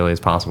it as early as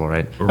possible,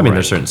 right? I mean,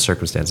 there's certain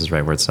circumstances,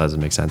 right, where it doesn't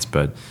make sense.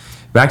 But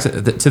back to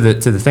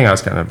the thing I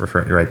was kind of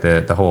referring to, right?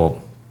 The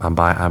whole I'm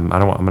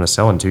going to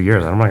sell in 2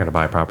 years. I'm not going to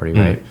buy a property,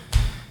 right?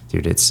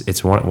 Dude,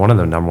 it's one of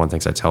the number one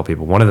things I tell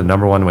people. One of the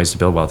number one ways to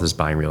build wealth is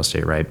buying real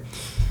estate, right?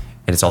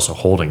 And it's also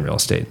holding real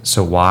estate.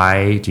 So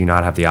why do you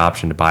not have the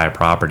option to buy a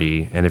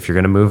property? And if you're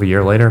going to move a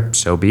year later,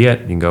 so be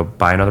it. You can go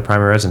buy another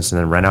primary residence and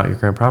then rent out your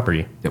current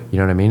property. Yep. You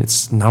know what I mean?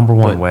 It's number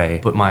one way.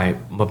 But my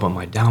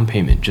down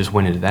payment just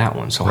went into that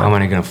one. So how am I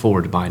going to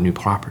afford to buy a new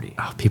property?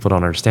 Oh, people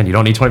don't understand. You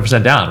don't need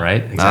 20% down,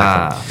 right?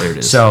 Exactly. There it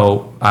is.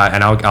 So,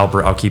 and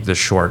I'll keep this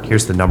short.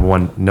 Here's the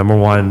number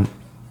one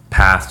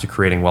path to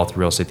creating wealth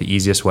through real estate. The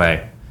easiest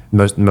way,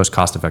 most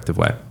cost-effective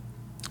way.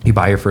 You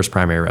buy your first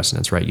primary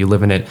residence, right? You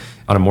live in it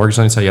on a mortgage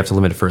loan, so you have to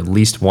limit it for at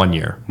least 1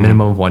 year,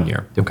 minimum of 1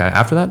 year. Okay.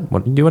 After that,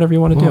 you do whatever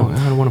you want to do.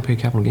 I don't want to pay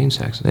capital gains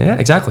taxes. Yeah,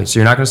 exactly. So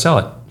you're not going to sell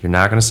it.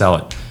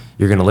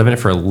 You're going to live in it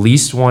for at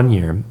least 1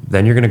 year.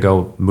 Then you're going to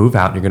go move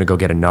out. And you're going to go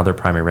get another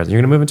primary residence.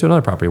 You're going to move into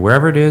another property,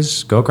 wherever it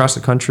is. Go across the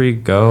country.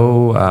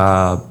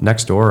 Go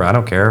next door. I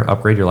don't care.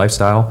 Upgrade your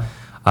lifestyle.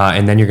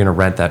 And then you're going to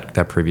rent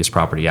that previous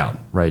property out,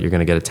 right? You're going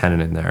to get a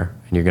tenant in there,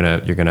 and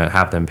you're going to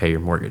have them pay your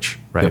mortgage,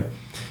 right? Yep.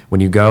 When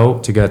you go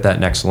to get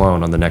that next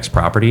loan on the next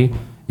property,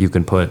 you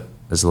can put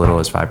as little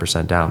as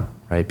 5% down,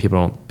 right?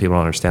 People don't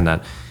understand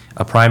that.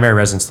 A primary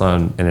residence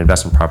loan and an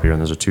investment property loan,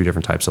 those are two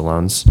different types of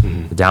loans.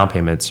 The down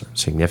payments are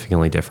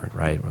significantly different,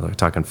 right? We're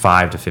talking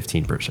 5 to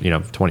 15%,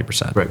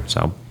 20%. Right.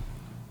 So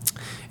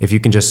if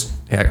you can just,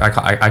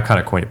 I kind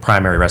of coined it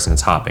primary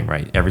residence hopping,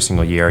 right? Every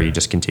single year, you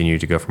just continue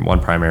to go from one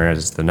primary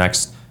residence to the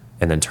next,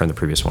 and then turn the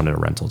previous one into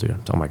rental, dude.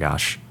 Oh my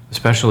gosh.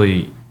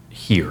 Especially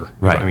here.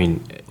 Right. I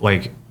mean,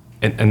 like,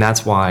 and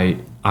that's why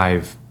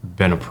I've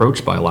been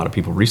approached by a lot of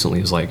people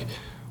recently is like,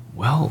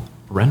 well,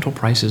 rental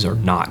prices are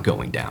not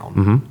going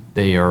down.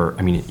 They are,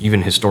 I mean,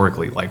 even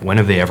historically, like, when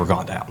have they ever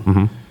gone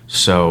down?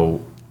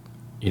 So,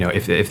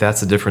 if that's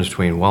the difference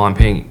between, well, I'm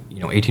paying,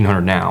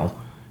 $1,800 now,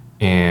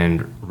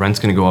 and rent's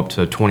going to go up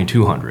to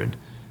 $2,200,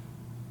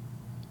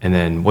 and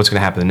then what's going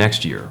to happen the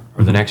next year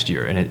or the next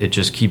year? And it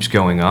just keeps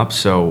going up.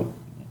 So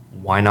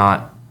why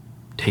not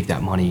take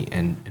that money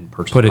and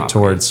purchase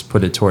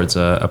put it towards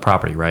a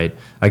property, right?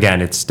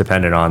 Again, it's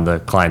dependent on the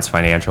client's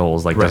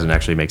financials. Like, doesn't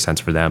actually make sense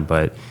for them.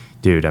 But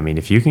dude, I mean,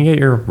 if you can get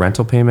your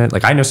rental payment,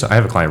 like I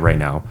have a client right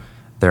now.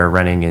 They're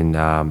renting in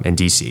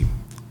DC,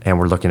 and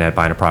we're looking at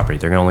buying a property.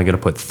 They're only going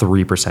to put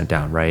 3%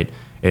 down, right?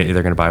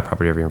 They're going to buy a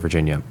property over here in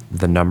Virginia.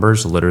 The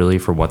numbers, literally,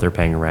 for what they're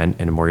paying rent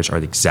and a mortgage are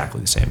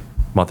exactly the same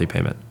monthly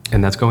payment.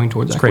 And that's going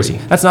towards equity.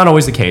 Crazy. That's not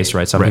always the case,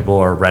 right? Some people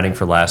are renting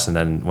for less, and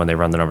then when they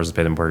run the numbers to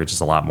pay the mortgage,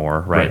 it's a lot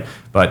more, right?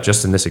 But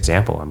just in this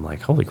example, I'm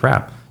like, holy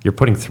crap! You're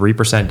putting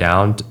 3%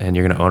 down, and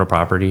you're going to own a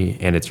property,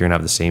 and you're going to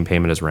have the same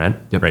payment as rent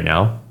right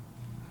now.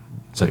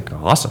 It's like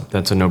awesome.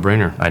 That's a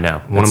no-brainer. I know.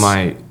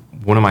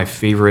 One of my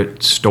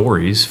favorite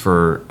stories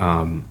for,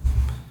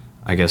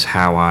 I guess,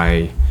 how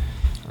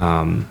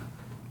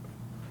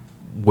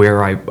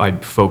where I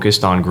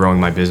focused on growing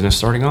my business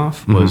starting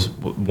off was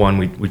one,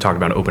 we talked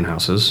about open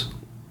houses.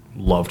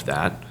 Loved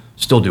that.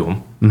 Still do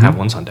them. Have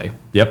one Sunday.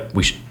 Yep.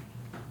 We should.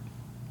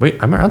 Wait,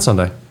 I'm around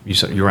Sunday.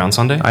 You're around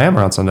Sunday? I am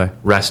around Sunday.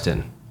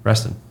 Reston.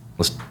 Reston.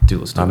 Let's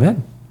do I'm it.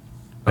 in.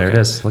 There Okay.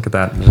 it is. Look at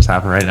that. It just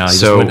happened right now. You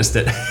So- just witnessed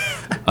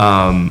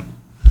it.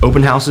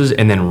 Open houses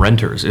and then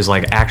renters is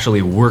like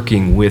actually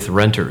working with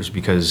renters,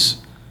 because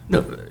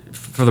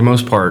for the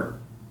most part,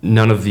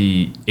 none of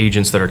the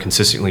agents that are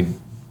consistently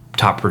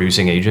top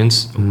producing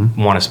agents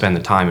want to spend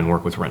the time and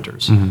work with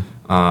renters.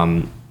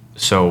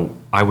 So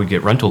I would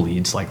get rental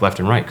leads like left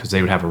and right, because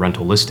they would have a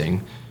rental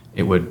listing.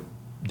 They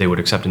would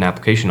accept an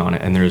application on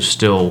it, and there's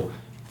still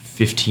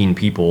 15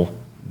 people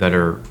that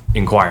are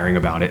inquiring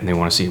about it, and they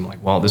want to see them.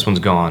 Like, well, this one's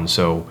gone,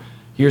 so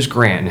here's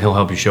Grant, and he'll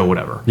help you show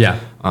whatever. Yeah.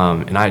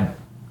 And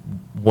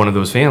one of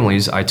those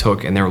families I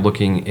took, and they were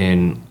looking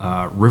in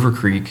River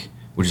Creek,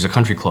 which is a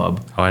country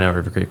club. Oh, I know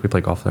River Creek. We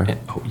play golf there.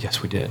 Oh,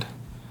 yes, we did.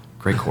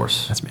 Great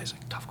course. That's amazing.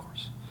 Tough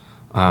course.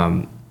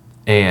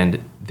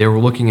 And they were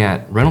looking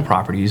at rental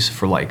properties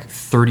for like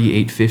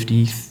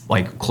 $3,850,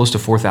 like close to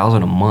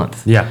 $4,000 a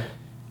month. Yeah.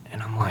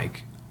 And I'm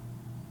like,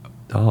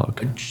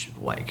 Dog.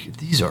 like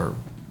these are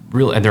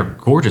real, and they're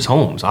gorgeous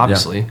homes,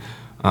 obviously.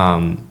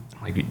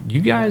 Like, you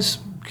guys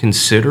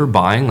consider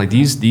buying like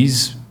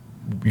these.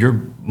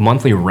 Your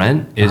monthly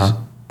rent is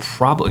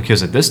probably,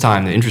 because at this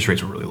time the interest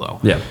rates were really low.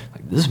 Yeah.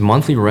 Like, this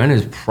monthly rent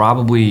is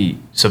probably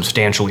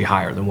substantially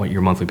higher than what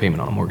your monthly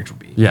payment on a mortgage would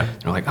be. Yeah.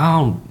 And they're like,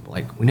 oh,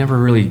 like we never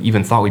really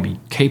even thought we'd be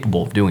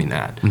capable of doing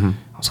that. I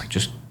was like,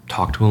 just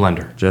talk to a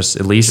lender. Just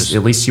at least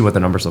see what the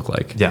numbers look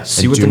like. Yeah,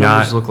 see And what do the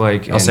numbers look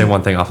like. I'll say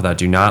one thing off of that.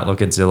 Do not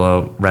look at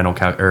Zillow rental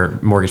or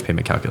mortgage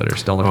payment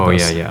calculators. Don't look at Oh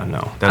those. yeah,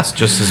 no, that's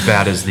just as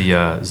bad as the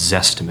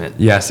Zestimate.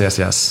 Yes.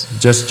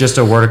 Just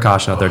a word of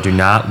caution out there. Do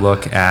not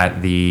look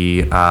at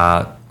the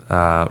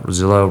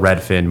Zillow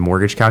Redfin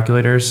mortgage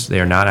calculators.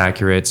 They are not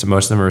accurate. So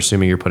most of them are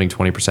assuming you're putting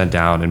 20%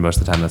 down, and most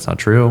of the time that's not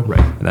true. Right.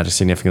 And that just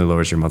significantly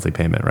lowers your monthly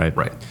payment, right?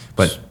 Right.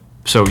 But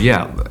So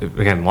yeah,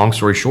 again, long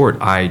story short,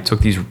 I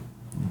took these,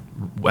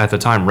 at the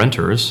time,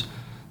 renters.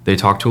 They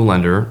talked to a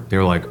lender. They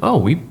were like, oh,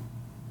 we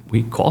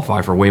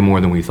qualify for way more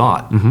than we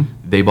thought.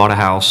 They bought a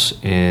house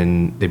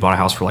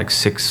for like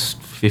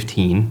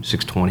 $615, $620,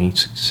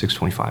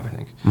 $625, I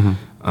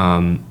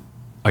think.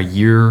 A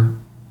year,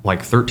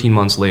 like 13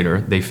 months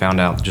later, they found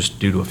out, just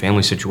due to a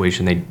family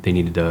situation, they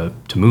needed to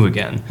move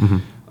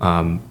again.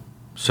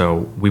 So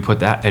we put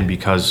that, and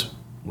because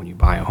when you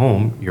buy a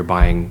home, you're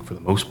buying, for the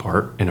most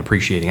part, an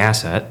appreciating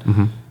asset.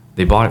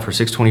 They bought it for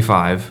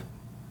 $625,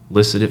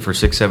 listed it for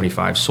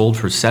 $675, sold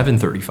for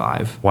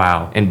 $735.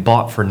 Wow. And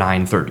bought for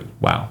 $930.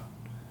 wow.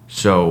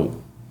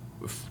 So,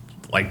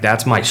 like,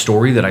 that's my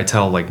story that I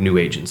tell like new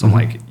agents. I'm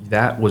like,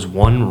 that was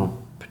one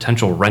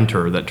potential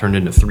renter that turned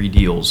into 3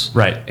 deals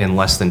Right. in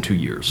less than 2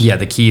 years. Yeah,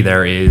 the key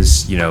there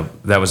is,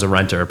 that was a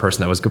renter, a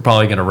person that was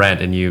probably going to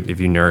rent, and if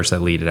you nourish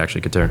that lead, it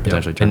actually could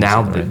potentially turn. And now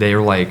into something, right? they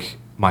are like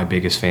my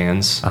biggest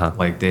fans.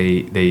 Like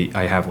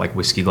I have like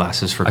whiskey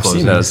glasses for I've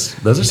closing. seen those.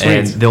 Those are sweet.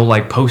 And they'll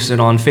like post it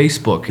on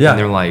Facebook. Yeah. And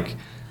they're like,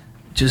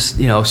 just,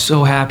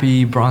 so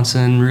happy,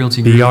 Bronson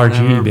Realty BRG,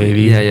 Group, whatever.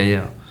 baby.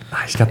 Yeah.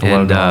 He's got the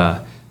And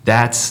logo.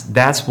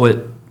 that's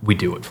what we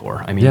do it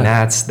for. I mean,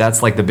 Yeah.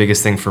 that's like the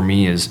biggest thing for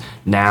me is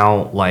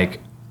now, like,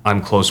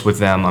 I'm close with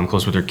them. I'm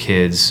close with their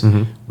kids.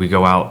 We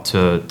go out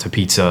to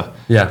pizza.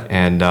 Yeah.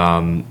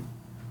 And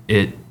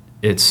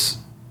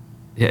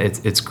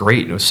it's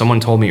great. Someone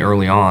told me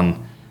early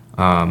on.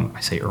 I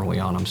say early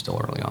on. I'm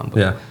still early on.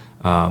 But,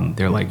 Yeah.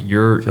 they're like,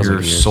 your like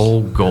years.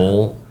 sole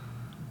goal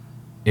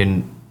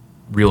in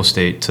real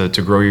estate to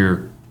grow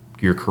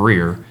your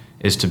career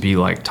is to be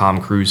like Tom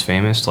Cruise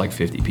famous to like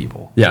 50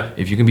 people. Yeah.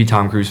 If you can be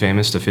Tom Cruise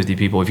famous to 50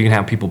 people, if you can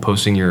have people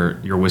posting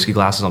your whiskey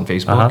glasses on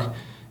Facebook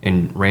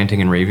and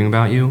ranting and raving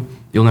about you,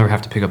 you'll never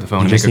have to pick up the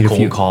phone and just make a need a cold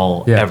few-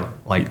 call Yeah. ever.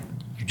 Like,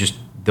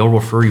 they'll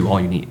refer you all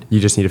you need. You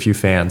just need a few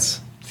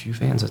fans. A few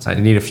fans, I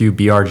need a few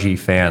BRG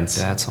fans.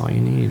 that's all you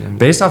need. I mean,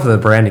 Based off of the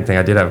branding thing,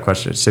 I did have a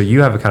question. So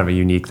you have a kind of a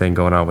unique thing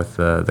going on with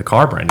the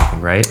car branding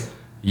thing, right?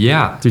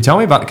 yeah. Dude, tell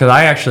me about, because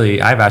I've asked you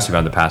about it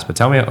in the past, but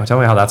tell me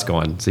how that's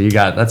going. So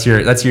that's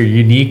your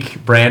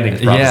unique branding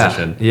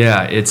proposition.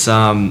 Yeah. It's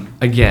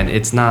again,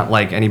 it's not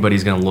like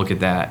anybody's gonna look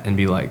at that and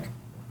be like,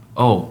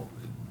 oh,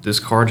 this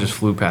car just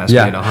flew past me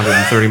at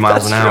 130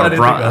 miles an That's true, I hour.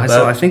 didn't think about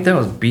that. I think that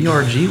was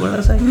BRG. What did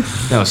I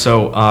say? No.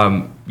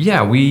 So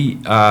we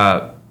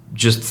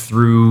just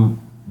through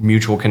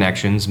mutual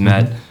connections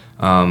met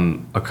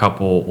a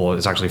couple. Well,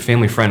 it's actually a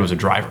family friend was a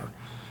driver,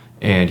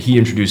 and he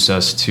introduced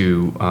us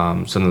to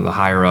some of the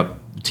higher up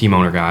team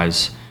owner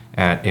guys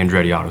at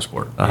Andretti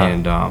Autosport,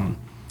 and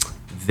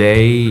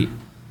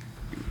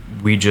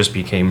we just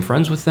became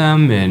friends with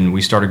them, and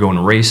we started going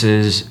to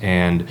races,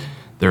 and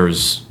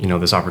there's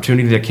this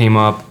opportunity that came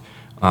up,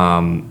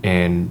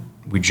 and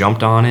we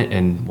jumped on it,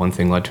 and one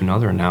thing led to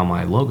another, and now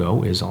my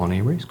logo is on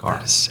a race car.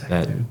 That is sick,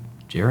 dude.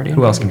 Jared.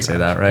 Who else can say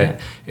that, right? Yeah.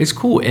 It's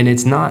cool, and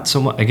it's not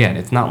so much. Again,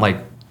 it's not like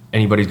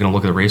anybody's gonna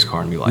look at the race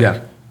car and be like, Yeah.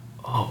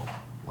 "Oh,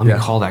 let me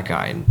call that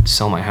guy and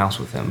sell my house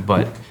with him."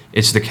 But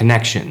it's the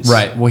connections,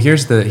 Right. Well,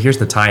 here's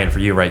the tie-in for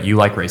you, right? You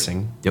like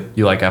racing. Yep.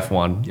 You like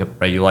F1. Yep.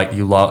 Right.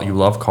 You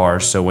love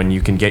cars. So when you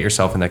can get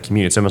yourself in that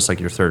community, it's almost like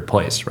your third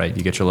place, right?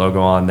 You get your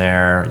logo on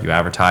there, you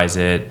advertise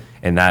it,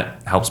 And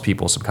that helps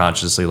people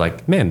subconsciously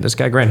like, man, this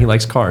guy Grant, he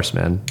likes cars,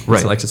 man. He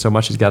Right. likes it so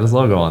much, he's got his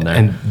logo on there.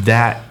 And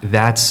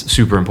that's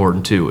super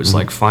important too. Is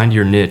like find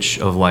your niche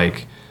of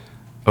like,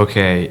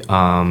 okay, or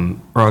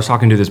I was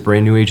talking to this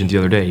brand new agent the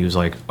other day. He was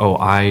like, oh,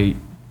 I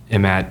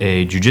am at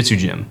a jiu-jitsu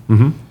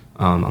gym.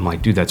 I'm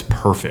like, dude, that's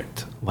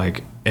perfect.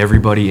 Like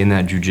everybody in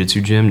that jiu-jitsu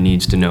gym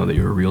needs to know that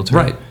you're a realtor.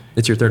 Right.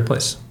 It's your third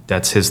place.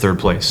 That's his third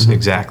place.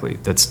 Exactly.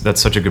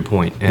 That's such a good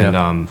point.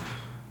 And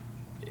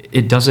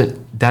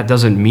that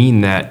doesn't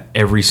mean that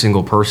every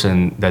single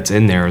person that's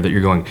in there that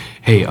you're going,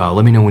 hey,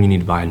 let me know when you need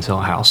to buy and sell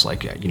a house.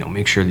 Like,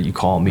 make sure that you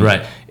call me.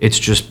 Right. It's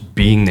just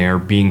being there,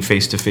 being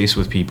face to face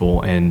with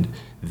people, and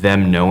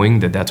them knowing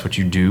that that's what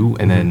you do,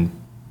 and then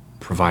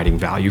providing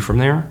value from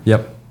there. Yep.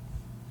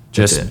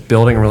 That's Just it.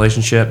 building a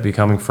relationship,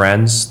 becoming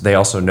friends. They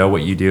also know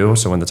what you do.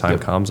 So when the time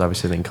comes,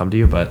 obviously they can come to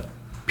you. But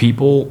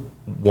People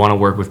want to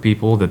work with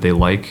people that they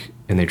like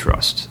and they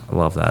trust. I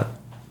love that.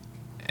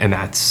 And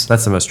that's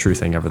That's the most true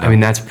thing ever. Though. I mean,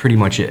 that's pretty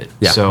much it.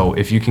 Yeah. So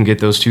if you can get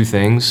those two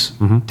things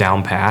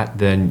down pat,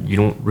 then you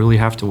don't really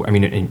have to,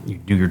 and you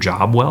do your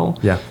job well.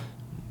 yeah,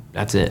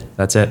 That's it.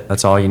 that's it.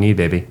 That's all you need,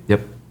 baby.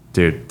 Yep.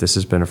 Dude, this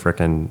has been a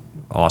freaking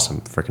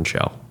awesome freaking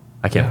show.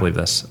 I can't believe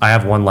this. I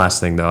have one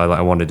last thing though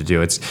I wanted to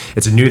do. It's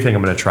a new thing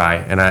I'm going to try,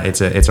 and it's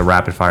a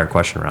rapid fire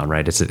question round,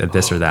 right? It's a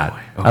this or that.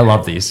 boy. I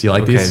love these. You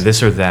like Okay, these?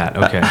 this or that.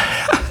 Okay.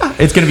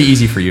 It's going to be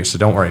easy for you, so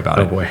don't worry about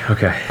it. boy.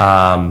 Okay.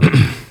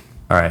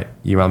 All right,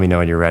 you let me know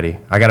when you're ready.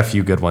 I got a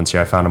few good ones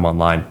here. I found them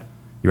online.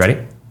 You ready?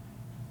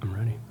 I'm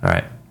ready. All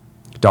right.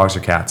 Dogs or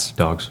cats?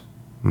 Dogs.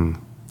 You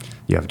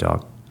have a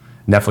dog.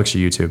 Netflix or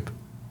YouTube?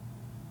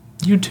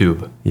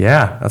 YouTube.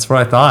 Yeah, that's what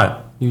I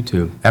thought.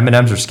 YouTube.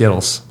 M&M's or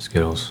Skittles?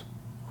 Skittles.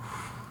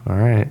 All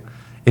right.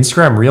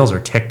 Instagram Reels or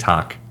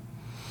TikTok?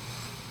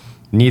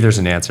 Neither's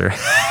an answer.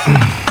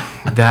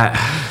 That.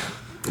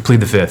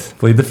 Plead the fifth.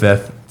 Plead the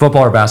fifth.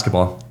 Football or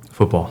basketball?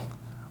 Football.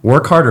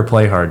 Work hard or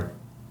play hard?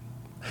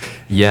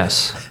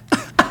 Yes.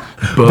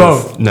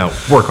 Both. No.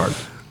 Work hard.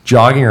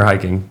 Jogging or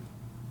hiking?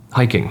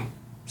 Hiking.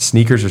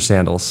 Sneakers or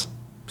sandals?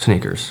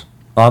 Sneakers.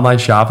 Online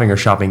shopping or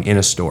shopping in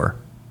a store?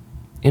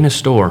 In a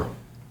store.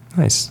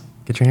 Nice.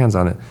 Get your hands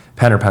on it.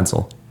 Pen or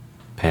pencil?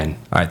 Pen.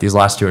 All right, these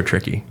last two are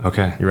tricky.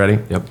 Okay. You ready?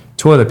 Yep.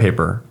 Toilet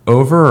paper,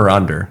 over or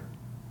under?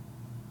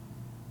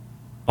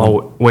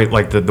 Oh, wait,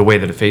 like the way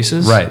that it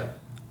faces? Right.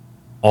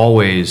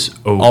 Always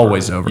over.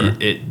 Always over.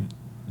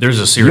 There's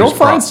a serious You'll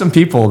find some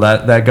people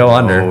that go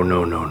under. Oh,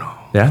 no.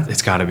 Yeah?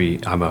 It's got to be,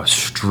 I'm a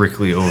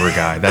strictly over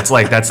guy.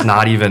 That's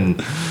not even,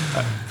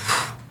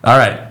 All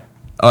right.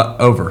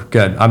 Over.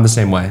 Good. I'm the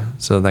same way.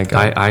 So thank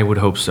God. I would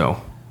hope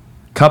so.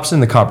 Cups in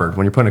the cupboard,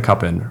 when you're putting a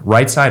cup in,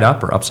 right side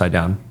up or upside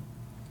down?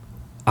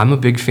 I'm a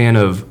big fan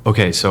of,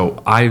 okay,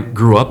 so I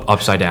grew up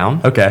upside down.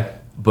 Okay.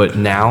 But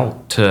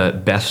now to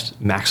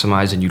best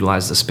maximize and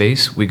utilize the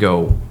space, we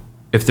go,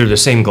 if they're the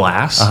same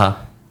glass,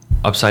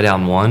 upside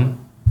down one,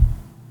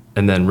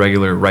 and then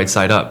regular right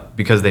side up,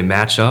 because they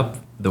match up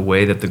the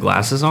way that the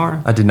glasses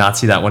are. I did not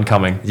see that one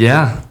coming.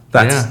 Yeah.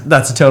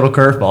 That's a total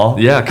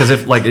curveball. Yeah, because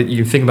if like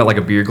you think about like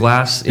a beer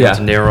glass, Yeah. it's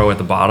narrow at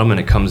the bottom and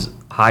it comes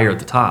higher at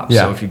the top.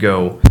 Yeah. So if you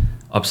go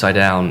upside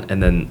down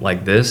and then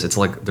like this, it's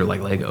like they're like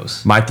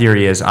Legos. My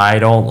theory is I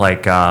don't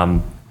like,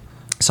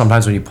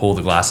 sometimes when you pull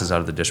the glasses out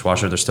of the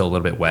dishwasher, they're still a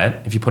little bit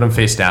wet. If you put them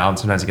face down,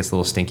 sometimes it gets a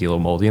little stinky, a little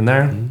moldy in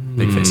there.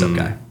 Big face up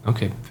guy.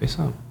 Okay, face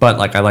up. But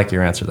like, I like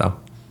your answer though.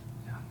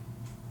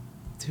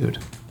 Dude,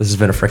 This has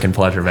been a freaking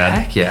pleasure, man.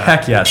 Heck yeah.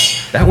 Heck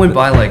yes. that went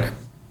by like,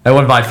 It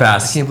went by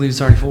fast. I can't believe it's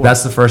already 4.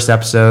 That's the first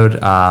episode.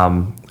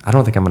 I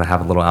don't think I'm going to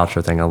have a little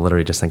outro thing. I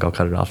literally just think I'll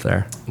cut it off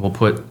there. We'll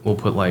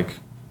put like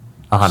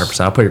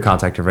 100%. I'll put your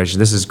contact information.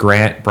 This is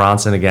Grant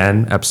Bronson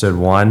again, episode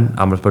 1. I'm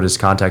going to put his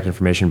contact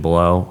information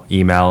below.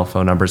 Email,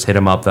 phone numbers. Hit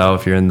him up, though,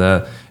 if you're in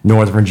the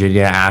Northern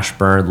Virginia,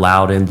 Ashburn,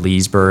 Loudon,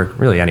 Leesburg,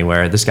 really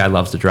anywhere. This guy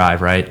loves to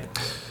drive, right?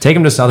 Take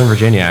him to Southern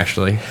Virginia,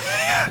 actually.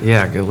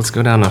 Yeah, let's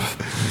go down to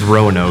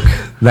Roanoke.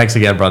 Thanks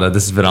again, brother.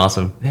 This has been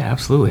awesome. Yeah,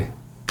 absolutely.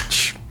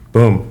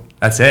 Boom.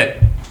 That's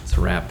it. It's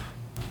a wrap.